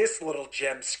 Check this little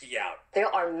gemski out. There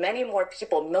are many more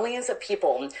people, millions of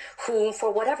people, who,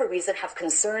 for whatever reason, have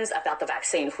concerns about the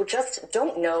vaccine, who just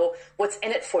don't know what's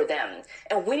in it for them.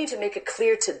 And we need to make it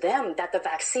clear to them that the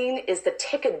vaccine is the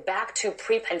ticket back to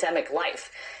pre-pandemic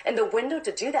life. And the window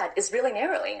to do that is really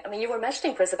narrowing. I mean, you were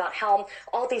mentioning, Chris, about how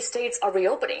all these states are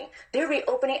reopening. They're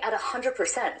reopening at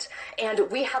 100%.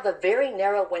 And we have a very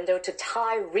narrow window to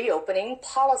tie reopening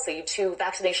policy to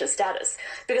vaccination status.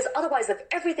 Because otherwise, if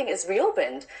everything is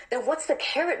reopened, then what's the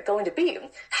carrot going to be?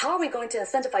 How are we going to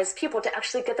incentivize people to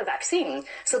actually get the vaccine?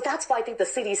 So that's why I think the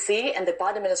CDC and the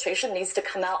Biden administration needs to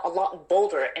come out a lot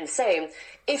bolder and say,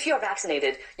 if you're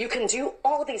vaccinated, you can do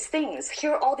all these things.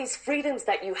 Here are all these freedoms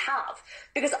that you have.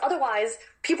 Because otherwise,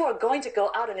 people are going to go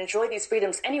out and enjoy these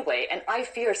freedoms anyway. And I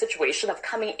fear a situation of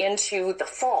coming into the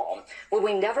fall where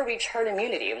we never reach herd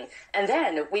immunity. And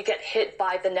then we get hit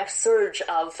by the next surge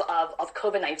of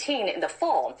COVID-19 in the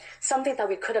fall, something that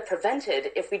we could have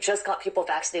prevented if we just got people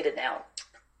vaccinated now.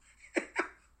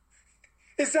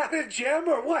 Is that a gem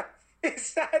or what?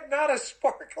 Is that not a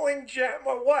sparkling gem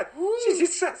or what? Ooh. She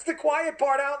just says the quiet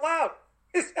part out loud.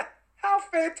 How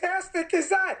fantastic is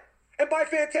that? And by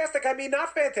fantastic, I mean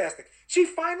not fantastic. She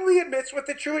finally admits what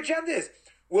the true agenda is.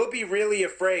 We'll be really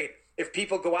afraid if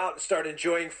people go out and start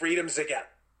enjoying freedoms again.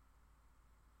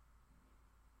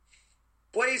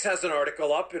 Blaze has an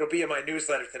article up. It'll be in my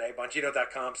newsletter today,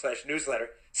 Bongino.com/newsletter.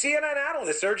 CNN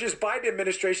analyst urges Biden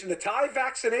administration to tie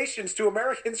vaccinations to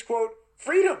Americans' quote,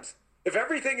 freedoms. If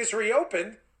everything is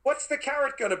reopened, what's the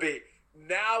carrot going to be?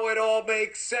 Now it all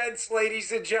makes sense,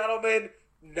 ladies and gentlemen.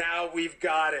 Now we've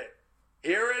got it.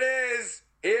 Here it is.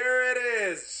 Here it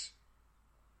is.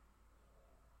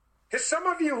 Because some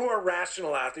of you who are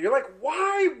rational out there, you're like,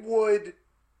 why would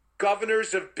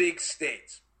governors of big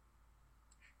states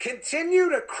continue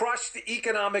to crush the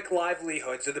economic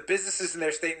livelihoods of the businesses in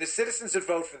their state and the citizens that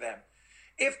vote for them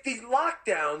if the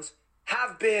lockdowns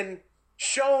have been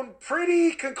shown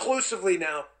pretty conclusively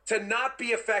now to not be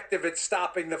effective at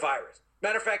stopping the virus?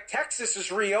 Matter of fact, Texas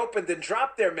has reopened and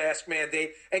dropped their mask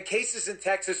mandate, and cases in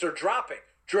Texas are dropping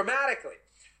dramatically.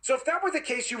 So if that were the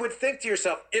case, you would think to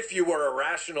yourself, if you were a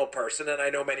rational person, and I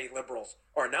know many liberals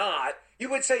are not, you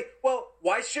would say, well,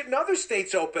 why shouldn't other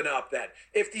states open up then?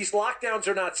 If these lockdowns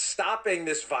are not stopping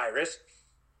this virus,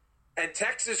 and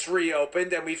Texas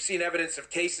reopened, and we've seen evidence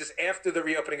of cases after the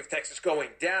reopening of Texas going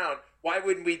down, why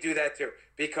wouldn't we do that too?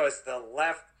 Because the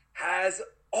left has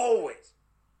always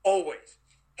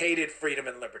hated freedom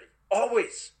and liberty.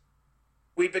 Always.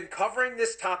 We've been covering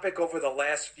this topic over the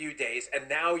last few days, and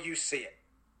now you see it.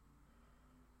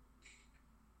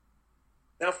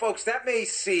 Now, folks, that may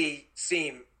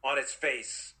seem on its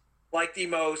face like the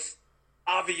most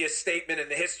obvious statement in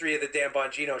the history of the Dan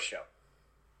Bongino Show.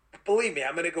 But believe me,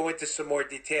 I'm going to go into some more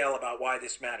detail about why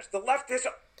this matters. The left is...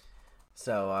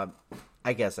 So,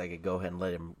 I guess I could go ahead and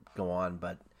let him go on,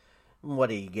 but what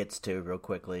he gets to real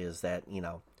quickly is that,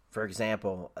 for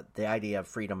example, the idea of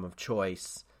freedom of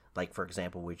choice, like, for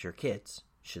example, with your kids.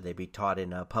 Should they be taught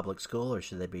in a public school, or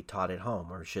should they be taught at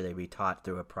home, or should they be taught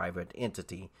through a private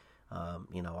entity?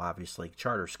 Obviously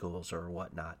charter schools or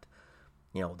whatnot.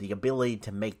 The ability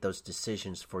to make those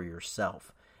decisions for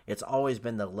yourself. It's always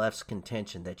been the left's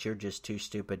contention that you're just too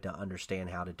stupid to understand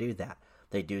how to do that.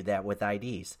 They do that with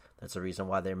IDs. That's the reason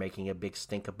why they're making a big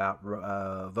stink about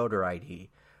voter ID.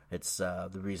 It's the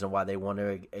reason why they want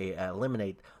to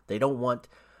eliminate. They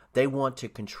want to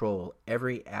control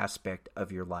every aspect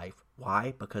of your life.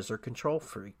 Why? Because they're control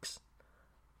freaks.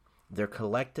 They're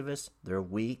collectivists. They're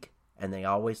weak. And they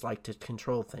always like to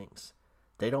control things.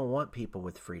 They don't want people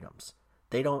with freedoms.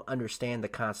 They don't understand the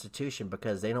Constitution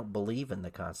because they don't believe in the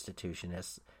Constitution.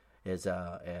 As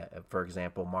for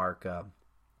example, Mark,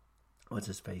 what's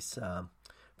his face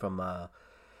from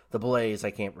the Blaze? I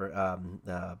can't.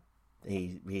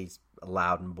 He's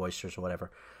loud and boisterous or whatever,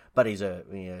 but he's a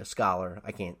scholar.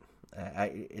 I can't.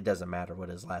 It doesn't matter what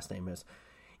his last name is.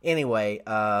 Anyway,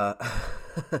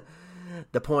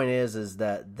 The point is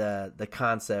that the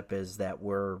concept is that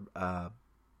we're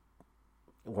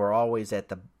always at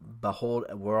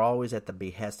the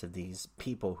behest of these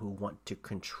people who want to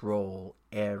control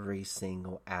every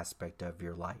single aspect of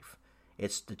your life.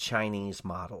 It's the Chinese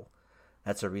model.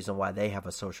 That's the reason why they have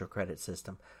a social credit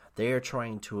system. They are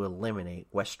trying to eliminate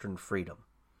Western freedom.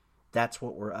 That's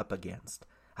what we're up against.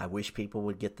 I wish people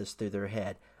would get this through their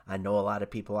head. I know a lot of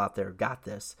people out there got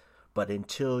this, but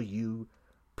until you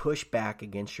push back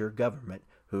against your government,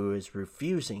 who is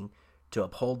refusing to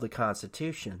uphold the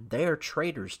Constitution, they are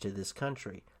traitors to this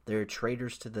country. They are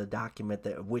traitors to the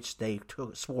document which they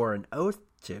swore an oath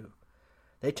to.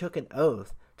 They took an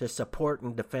oath to support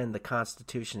and defend the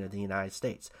Constitution of the United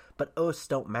States. But oaths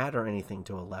don't matter anything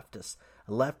to a leftist.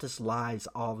 A leftist lies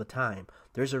all the time.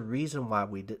 There's a reason why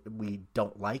we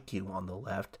don't like you on the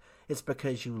left. It's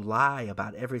because you lie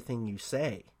about everything you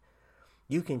say.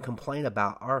 You can complain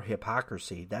about our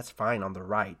hypocrisy. That's fine on the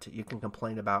right. You can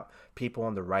complain about people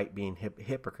on the right being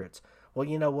hypocrites. Well,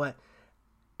 you know what?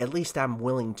 At least I'm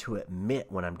willing to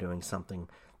admit when I'm doing something.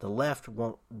 The left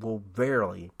will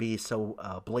rarely be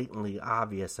so blatantly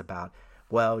obvious about,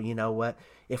 well, you know what?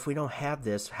 If we don't have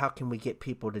this, how can we get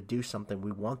people to do something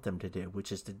we want them to do,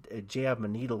 which is to jab a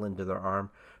needle into their arm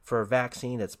for a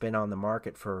vaccine that's been on the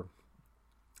market for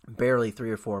barely 3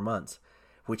 or 4 months,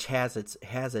 which has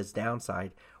its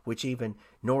downside, which even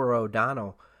Nora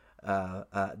O'Donnell,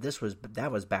 that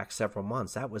was back several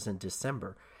months. That was in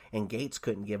December, and Gates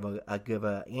couldn't give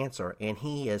a answer, and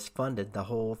he has funded the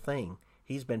whole thing.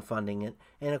 He's been funding it,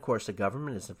 and of course the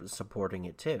government is supporting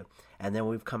it too. And then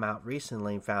we've come out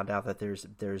recently and found out that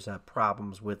there's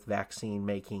problems with vaccine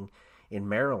making in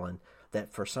Maryland,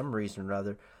 that for some reason or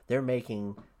other they're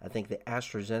making, I think, the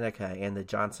AstraZeneca and the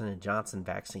Johnson & Johnson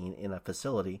vaccine in a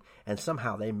facility, and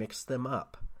somehow they mixed them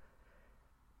up.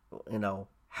 You know,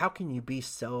 how can you be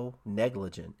so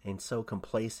negligent and so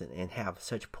complacent and have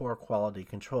such poor quality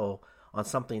control on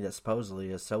something that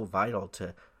supposedly is so vital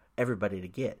to everybody to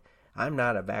get? I'm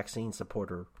not a vaccine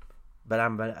supporter, but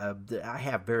I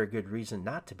have very good reason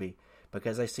not to be,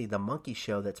 because I see the monkey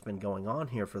show that's been going on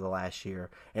here for the last year,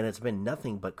 and it's been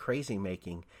nothing but crazy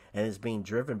making, and it's being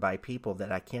driven by people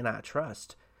that I cannot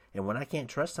trust. And when I can't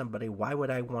trust somebody, why would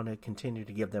I want to continue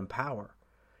to give them power?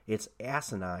 It's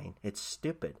asinine. It's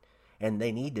stupid. And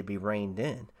they need to be reined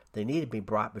in. They need to be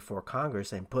brought before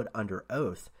Congress and put under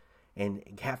oath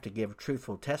and have to give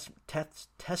truthful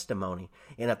testimony.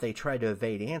 And if they try to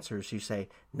evade answers, you say,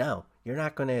 no, you're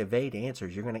not going to evade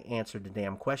answers. You're going to answer the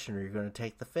damn question, or you're going to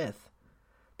take the fifth,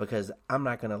 because I'm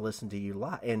not going to listen to you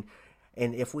lie.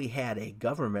 And if we had a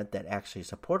government that actually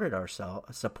supported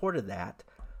that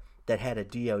had a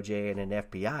DOJ and an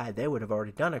FBI, they would have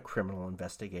already done a criminal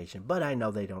investigation. But I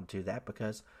know they don't do that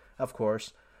because, of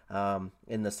course,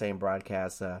 in the same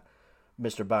broadcast,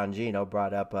 Mr. Bongino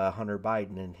brought up Hunter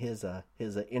Biden in his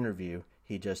interview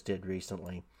he just did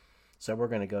recently. So we're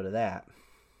going to go to that.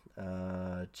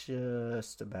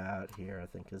 Just about here, I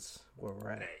think, is where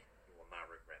we're at. Hey, you will not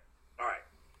regret. All right,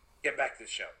 get back to the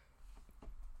show.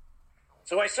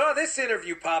 So I saw this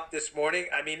interview pop this morning.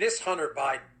 I mean, this Hunter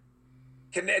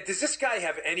Biden. Does this guy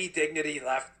have any dignity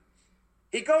left?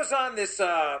 He goes on this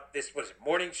what is it,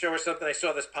 morning show or something. I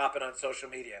saw this popping on social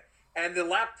media. And the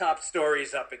laptop story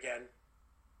is up again.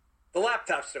 The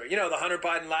laptop story. You know, the Hunter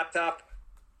Biden laptop.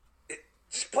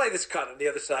 Just play this cut on the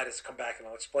other side. Let's come back and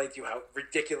I'll explain to you how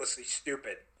ridiculously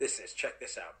stupid this is. Check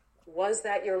this out. Was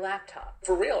that your laptop?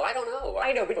 For real, I don't know.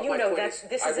 I know, but you know that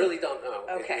this is. I really don't know.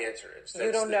 Okay. The answer is.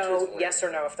 You don't know yes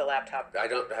or no if the laptop. I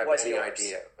don't have was any yours.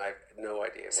 idea. I have no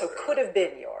idea. So could have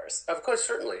been yours. Of course,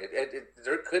 certainly.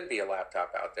 There could be a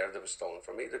laptop out there that was stolen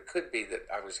from me. There could be that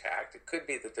I was hacked. It could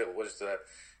be that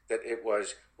it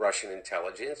was Russian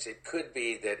intelligence. It could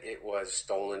be that it was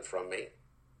stolen from me.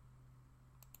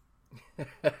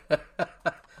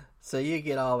 So you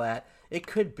get all that. It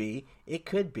could be. It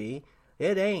could be.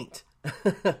 It ain't.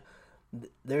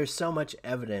 There's so much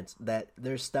evidence that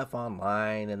there's stuff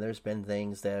online, and there's been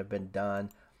things that have been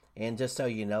done. And just so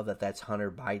you know that that's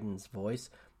Hunter Biden's voice,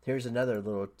 here's another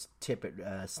little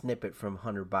snippet from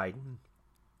Hunter Biden.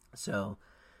 So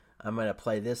I'm going to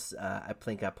play this. I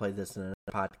think I played this in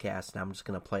a podcast, and I'm just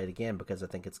going to play it again because I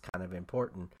think it's kind of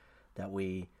important that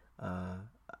we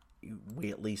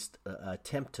at least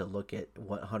attempt to look at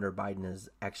what Hunter Biden is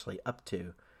actually up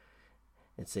to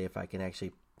and see if I can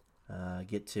actually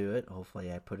get to it.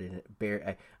 Hopefully I put it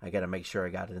in. I got to make sure I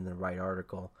got it in the right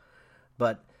article.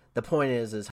 But the point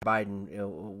is Biden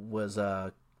was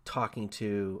talking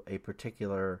to a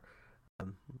particular,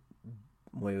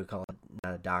 what do we call it,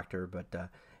 not a doctor, but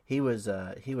he was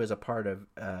a part of,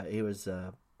 he was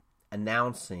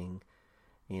announcing,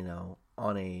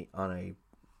 on a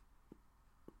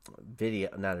video,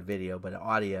 not a video, but an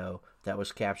audio that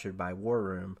was captured by War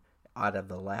Room out of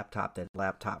the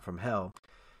laptop from hell.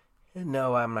 And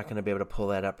no, I'm not going to be able to pull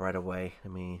that up right away. I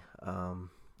mean,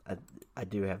 I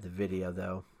do have the video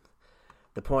though.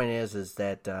 The point is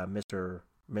that Mr.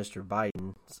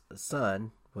 Biden's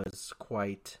son was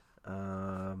quite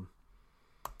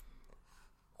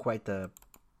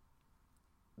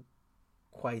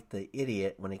the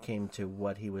idiot when it came to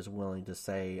what he was willing to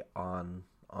say on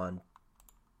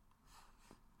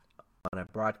a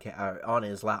broadcast on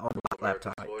his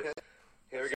laptop.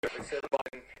 Here we go.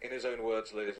 Biden in his own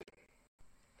words, ladies.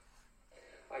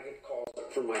 I get calls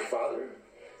from my father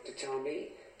to tell me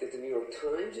that the New York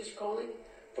Times is calling,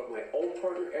 but my old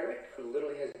partner Eric, who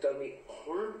literally has done me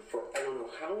harm for I don't know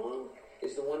how long,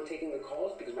 is the one taking the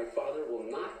calls because my father will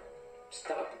not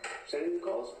stop sending the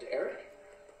calls to Eric.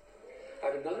 I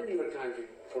have another New York Times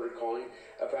reporter calling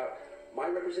about my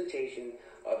representation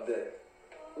of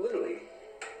literally,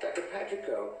 Dr. Patrick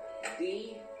Koh,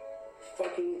 the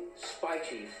fucking spy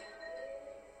chief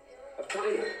of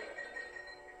China,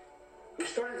 who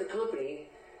started the company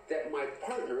that my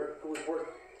partner, who was worth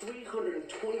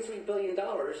 $323 billion,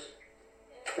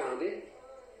 founded,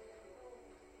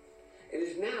 and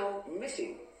is now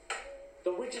missing.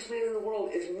 The richest man in the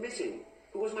world is missing,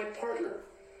 who was my partner.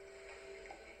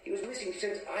 He was missing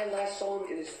since I last saw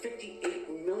him in his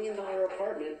 $58 million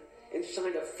apartment and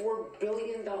signed a $4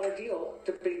 billion deal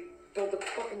to build the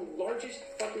fucking largest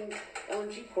fucking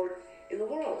LNG port in the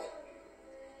world.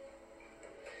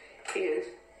 And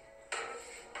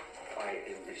I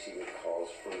am receiving calls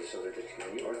from the Southern District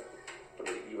of New York, from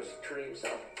the U.S. Attorney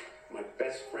himself. My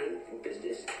best friend in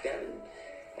business, Devin,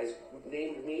 has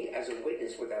named me as a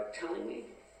witness without telling me.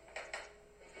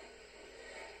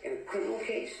 In a criminal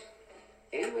case,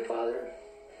 and my father,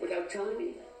 without telling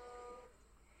me.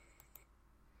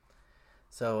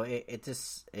 So it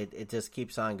just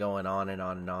keeps on going on and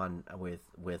on and on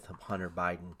with Hunter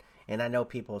Biden. And I know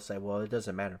people say, well, it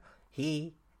doesn't matter.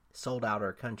 He sold out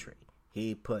our country.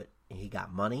 He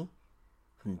got money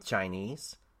from the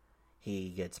Chinese.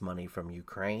 He gets money from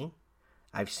Ukraine.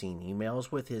 I've seen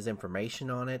emails with his information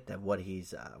on it, that what he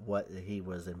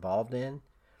was involved in.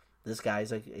 This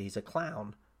guy's he's a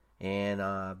clown. And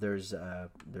there's a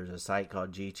site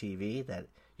called GTV that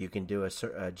you can do a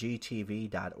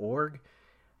gtv.org,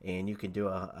 and you can do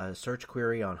a search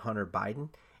query on Hunter Biden,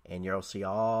 and you'll see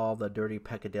all the dirty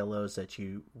peccadillos that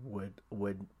you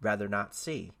would rather not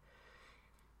see.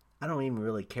 I don't even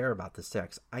really care about the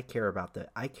sex. I care about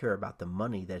the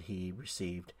money that he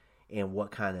received and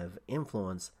what kind of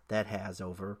influence that has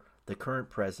over the current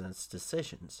president's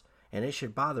decisions. And it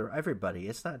should bother everybody.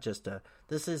 It's not just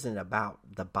this isn't about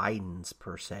the Bidens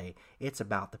per se. It's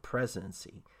about the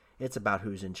presidency. It's about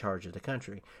who's in charge of the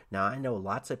country. Now, I know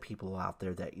lots of people out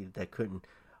there that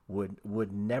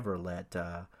would never let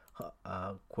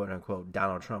quote unquote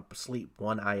Donald Trump sleep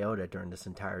one iota during this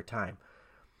entire time.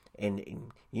 And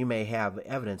you may have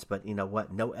evidence, but you know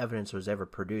what? No evidence was ever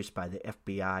produced by the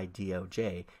FBI,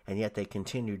 DOJ, and yet they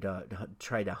continue to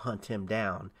try to hunt him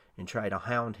down and try to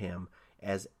hound him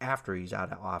as after he's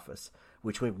out of office,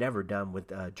 which we've never done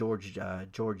with George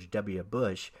W.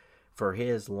 Bush for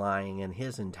his lying and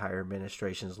his entire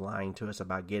administration's lying to us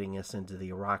about getting us into the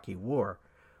Iraqi war,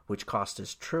 which cost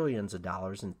us trillions of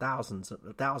dollars and thousands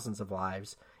of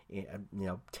lives,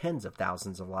 tens of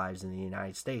thousands of lives in the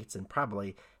United States, and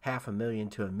probably 500,000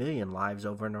 to 1 million lives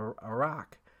over in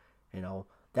Iraq.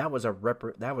 That was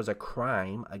a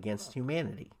crime against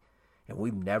humanity, and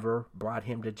we've never brought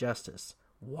him to justice.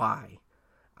 Why?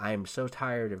 I am so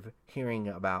tired of hearing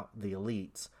about the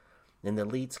elites, and the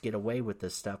elites get away with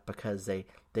this stuff because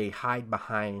they hide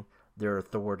behind their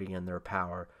authority and their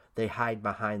power. They hide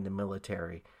behind the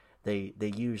military. They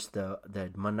use the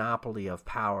monopoly of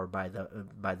power by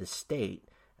the state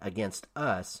against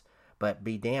us, but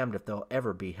be damned if they'll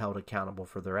ever be held accountable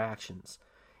for their actions.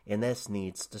 And this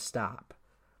needs to stop.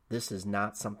 This is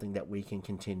not something that we can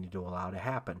continue to allow to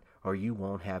happen, or you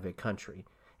won't have a country.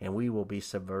 And we will be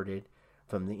subverted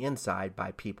from the inside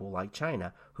by people like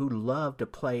China, who love to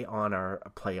play on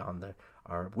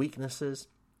our weaknesses.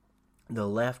 The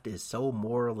left is so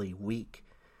morally weak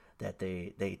that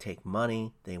they take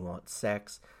money, they want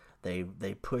sex, they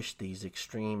push these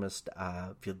extremist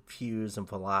views and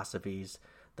philosophies,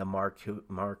 the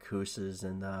Marcuses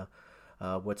and the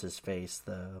what's his face,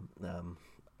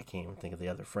 I can't even think of the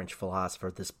other French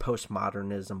philosopher, this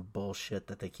postmodernism bullshit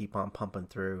that they keep on pumping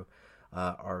through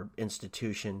our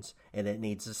institutions, and it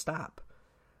needs to stop.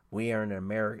 We are an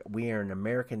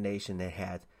American nation that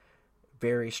had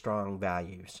very strong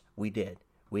values. We did.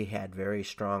 we had very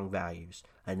strong values,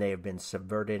 and they have been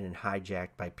subverted and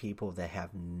hijacked by people that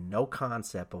have no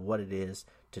concept of what it is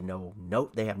to know.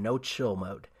 They have no chill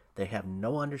mode. They have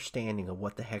no understanding of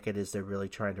what the heck it is they're really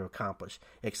trying to accomplish,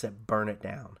 except burn it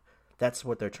down. That's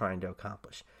what they're trying to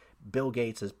accomplish. Bill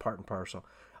Gates is part and parcel.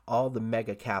 All the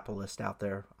mega capitalists out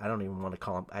there, I don't even want to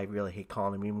call them, I really hate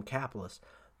calling them even capitalists.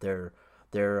 They're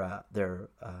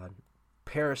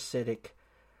parasitic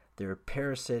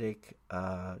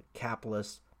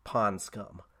capitalist pond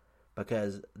scum,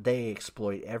 because they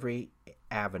exploit every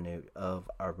avenue of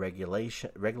our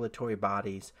regulatory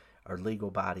bodies, our legal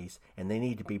bodies, and they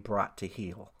need to be brought to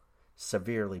heel,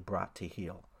 severely brought to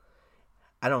heel.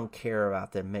 I don't care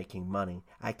about them making money.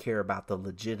 I care about the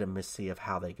legitimacy of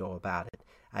how they go about it.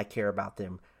 I care about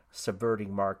them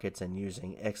subverting markets and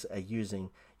using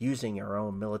our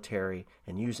own military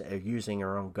and using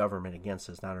our own government against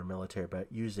us, not our military,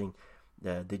 but using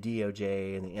the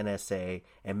DOJ and the NSA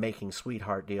and making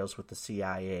sweetheart deals with the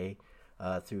CIA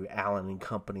through Allen and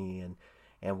Company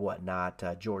and whatnot.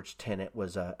 George Tenet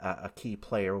was a key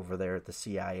player over there at the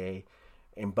CIA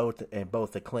in both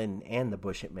the Clinton and the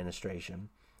Bush administration,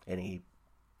 and he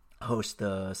hosts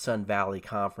the Sun Valley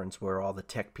Conference where all the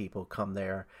tech people come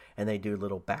there and they do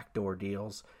little backdoor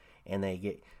deals, and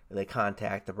they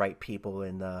contact the right people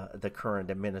in the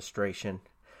current administration.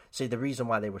 See, the reason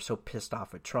why they were so pissed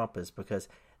off at Trump is because,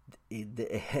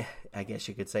 I guess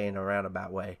you could say in a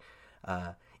roundabout way,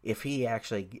 if he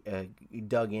actually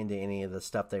dug into any of the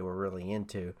stuff they were really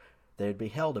into, they'd be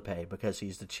hell to pay because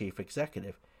he's the chief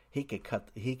executive. He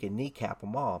could kneecap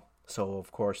them all. So,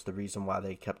 of course, the reason why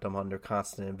they kept him under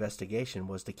constant investigation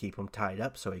was to keep him tied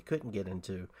up so he couldn't get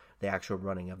into the actual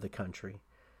running of the country.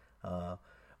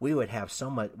 We would have so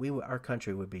much. Our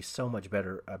country would be so much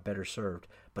better served.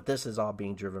 But this is all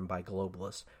being driven by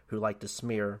globalists who like to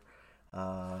smear.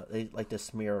 They like to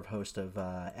smear a host of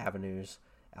avenues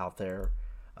out there.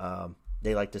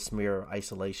 They like to smear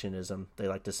isolationism. They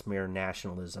like to smear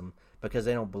nationalism because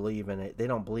they don't believe in it. They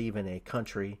don't believe in a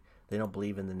country. They don't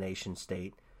believe in the nation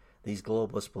state. These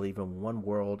globalists believe in one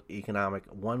world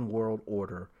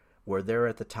order where they're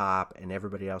at the top and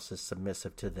everybody else is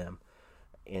submissive to them.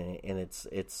 And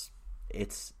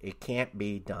it can't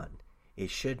be done.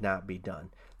 It should not be done.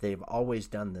 They've always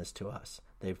done this to us.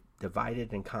 They've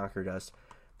divided and conquered us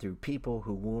through people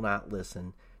who will not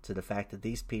listen to the fact that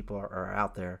these people are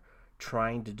out there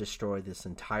trying to destroy this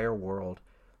entire world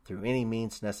through any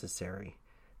means necessary.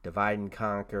 Divide and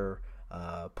conquer,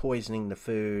 poisoning the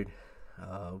food,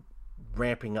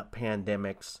 ramping up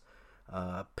pandemics,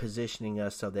 positioning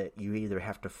us so that you either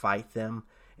have to fight them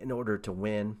in order to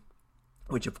win,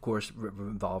 which of course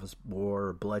involves war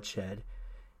or bloodshed,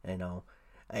 and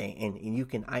you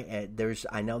can.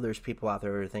 I know there's people out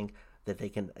there who think that they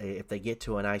can, if they get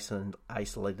to an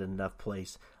isolated enough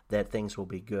place, that things will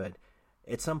be good.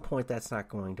 At some point, that's not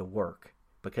going to work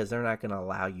because they're not going to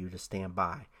allow you to stand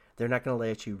by. They're not going to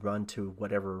let you run to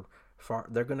whatever far.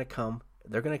 They're going to come.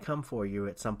 They're going to come for you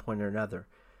at some point or another.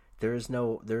 There is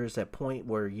a point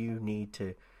where you need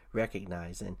to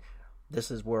recognize, and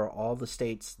this is where all the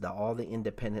states, all the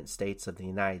independent states of the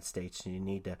United States, you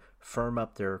need to firm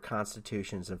up their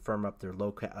constitutions and firm up their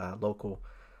local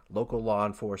law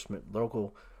enforcement,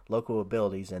 local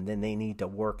abilities, and then they need to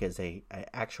work as a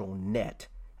actual net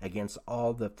against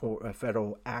all the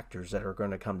federal actors that are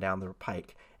going to come down the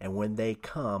pike. And when they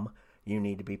come, you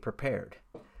need to be prepared,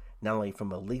 not only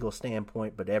from a legal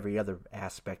standpoint, but every other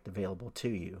aspect available to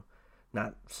you.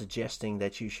 Not suggesting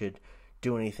that you should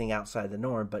do anything outside the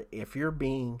norm, but if you're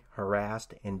being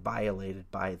harassed and violated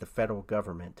by the federal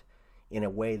government in a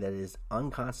way that is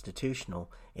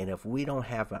unconstitutional, and if we don't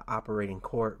have an operating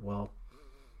court, well,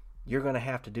 you're going to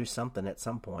have to do something at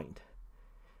some point.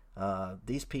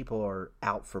 These people are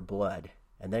out for blood,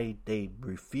 and they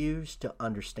refuse to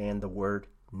understand the word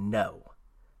no.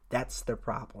 That's their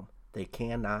problem. They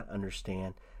cannot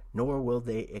understand, nor will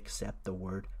they accept the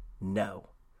word no.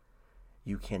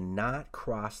 You cannot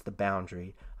cross the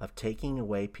boundary of taking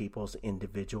away people's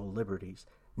individual liberties,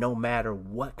 no matter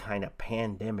what kind of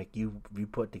pandemic you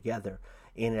put together.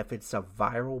 And if it's a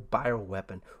viral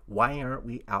bioweapon, why aren't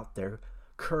we out there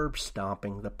curb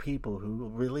stomping the people who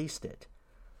released it?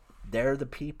 They're the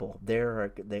people.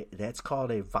 That's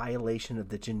called a violation of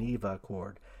the Geneva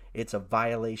Accord. It's a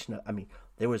violation of,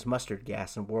 there was mustard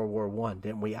gas in World War I.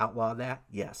 Didn't we outlaw that?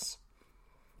 Yes.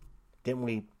 Didn't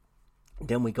we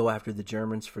go after the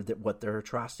Germans for what their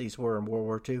atrocities were in World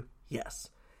War II? Yes.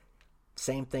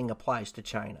 Same thing applies to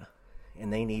China,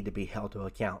 and they need to be held to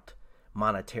account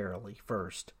monetarily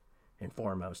first and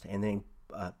foremost, and then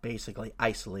basically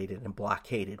isolated and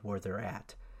blockaded where they're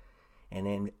at,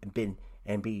 and then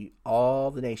and be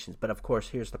all the nations. But of course,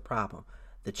 here's the problem.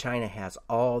 China has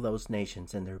all those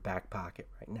nations in their back pocket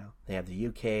right now. They have the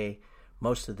UK.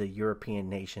 Most of the European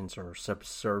nations are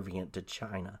subservient to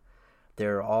China.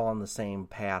 They're all on the same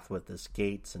path with this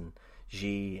Gates and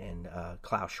Xi and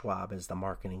Klaus Schwab as the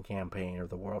marketing campaign, or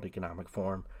the World Economic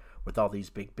Forum, with all these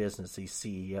big business, these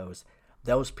CEOs.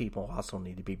 Those people also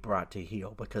need to be brought to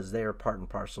heel, because they're part and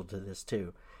parcel to this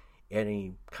too.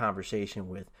 Any conversation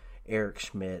with Eric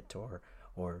Schmidt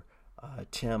or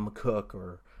Tim Cook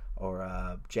or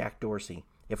Jack Dorsey,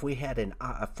 if we had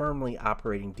a firmly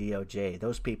operating DOJ,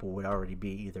 those people would already be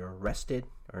either arrested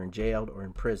or jailed or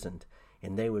imprisoned,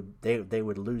 and they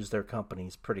would lose their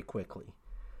companies pretty quickly,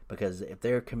 because if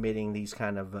they're committing these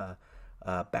kind of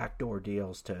backdoor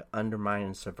deals to undermine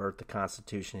and subvert the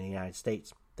Constitution of the United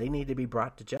States, they need to be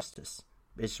brought to justice.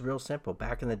 It's real simple.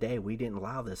 Back in the day, we didn't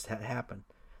allow this to happen.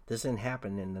 This didn't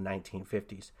happen in the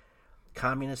 1950s.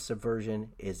 Communist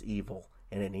subversion is evil,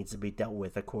 and it needs to be dealt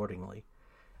with accordingly.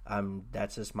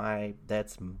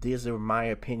 These are my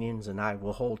opinions, and I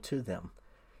will hold to them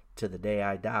to the day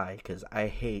I die, because I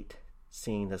hate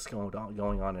seeing this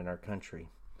going on in our country.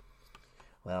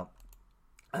 Well,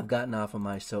 I've gotten off of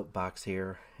my soapbox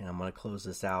here, and I'm going to close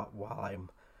this out while I'm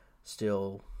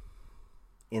still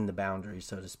in the boundary,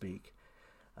 so to speak.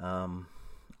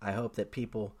 I hope that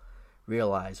people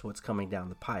realize what's coming down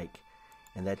the pike,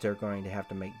 and that they're going to have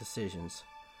to make decisions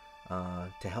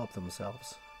to help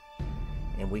themselves.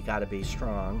 And we got to be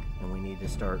strong, and we need to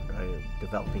start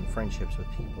developing friendships with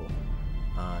people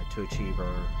to achieve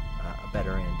a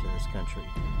better end to this country.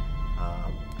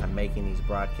 I'm making these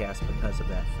broadcasts because of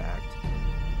that fact,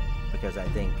 because I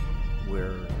think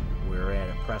we're at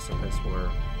a precipice where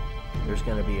there's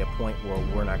going to be a point where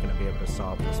we're not going to be able to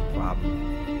solve this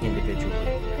problem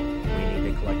individually. We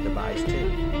need to collectivize too.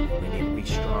 We need to be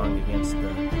strong against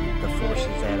the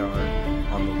forces that are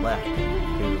on the left,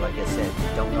 who, like I said,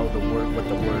 don't know what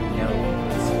the word no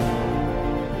means.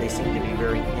 They seem to be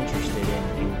very interested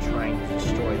in trying to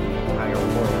destroy the entire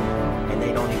world, and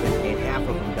and half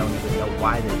of them don't even know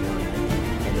why they're doing it,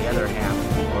 and the other half,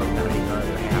 or not even the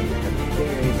other half, the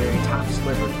very, very top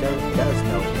sliver does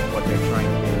know what they're trying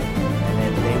to do, and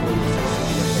then they will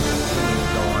succeed if they continue to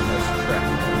go on this trek.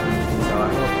 So I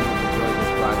hope you enjoyed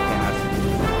this broadcast, the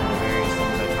various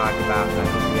things I talked about.